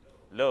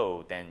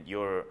low, then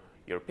your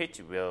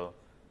pitch will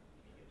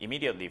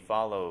immediately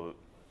follow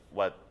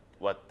what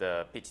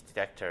the pitch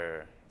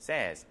detector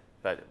says.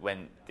 But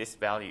when this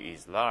value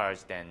is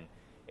large, then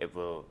it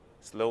will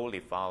slowly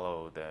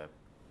follow the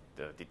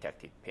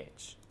detected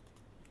pitch.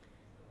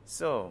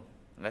 So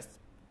let's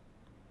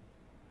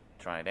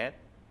try that.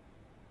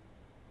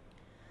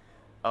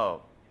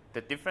 Oh,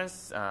 the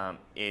difference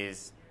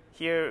is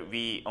here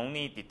we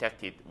only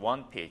detected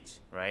one pitch,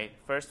 right?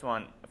 First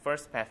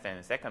path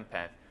and second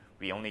path,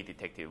 we only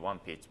detected one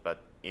pitch.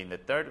 But in the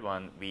third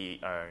one, we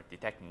are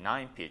detecting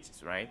 9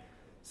 pitches, right?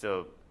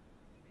 So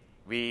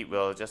we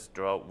will just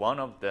draw one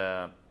of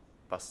the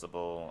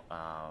possible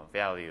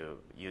value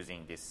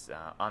using this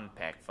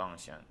unpack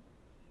function.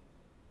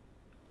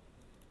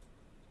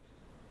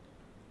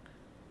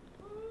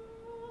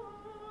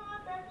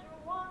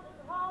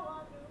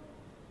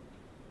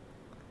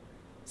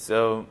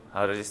 So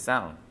how does it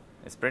sound?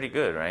 It's pretty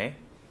good, right?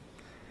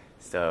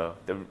 So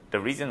the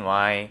reason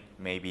why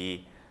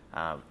maybe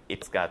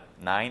it's got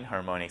 9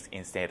 harmonics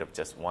instead of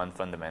just one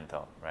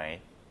fundamental,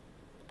 right?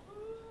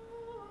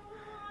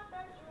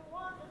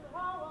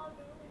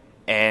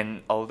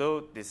 And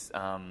although this,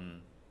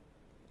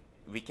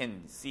 we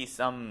can see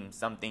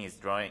something is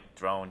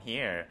drawn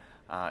here,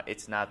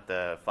 it's not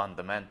the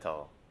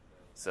fundamental.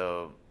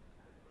 So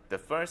the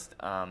first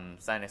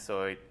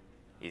sinusoid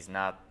is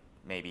not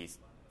maybe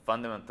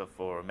fundamental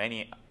for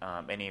many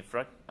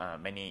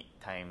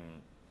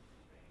time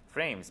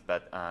frames,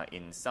 but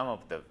in some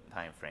of the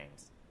time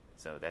frames.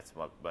 So that's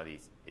what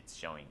it's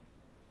showing.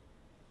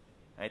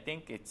 I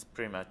think it's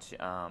pretty much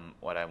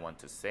what I want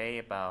to say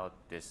about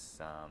this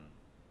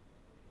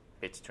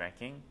pitch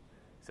tracking.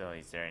 So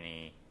is there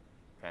any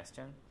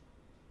question?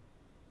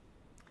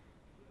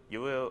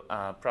 You will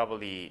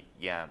probably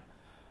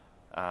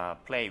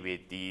play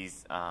with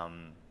these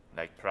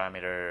like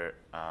parameter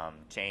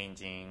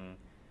changing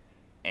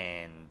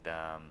and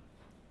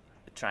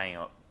trying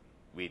out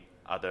with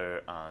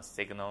other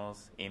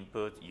signals,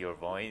 input, your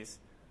voice,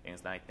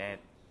 things like that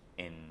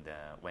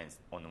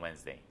on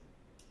Wednesday.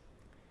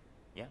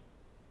 Yeah?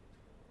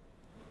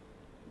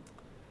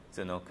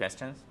 So no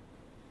questions?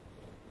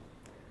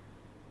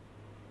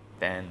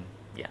 Then,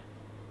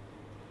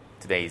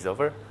 today is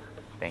over.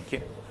 Thank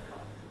you.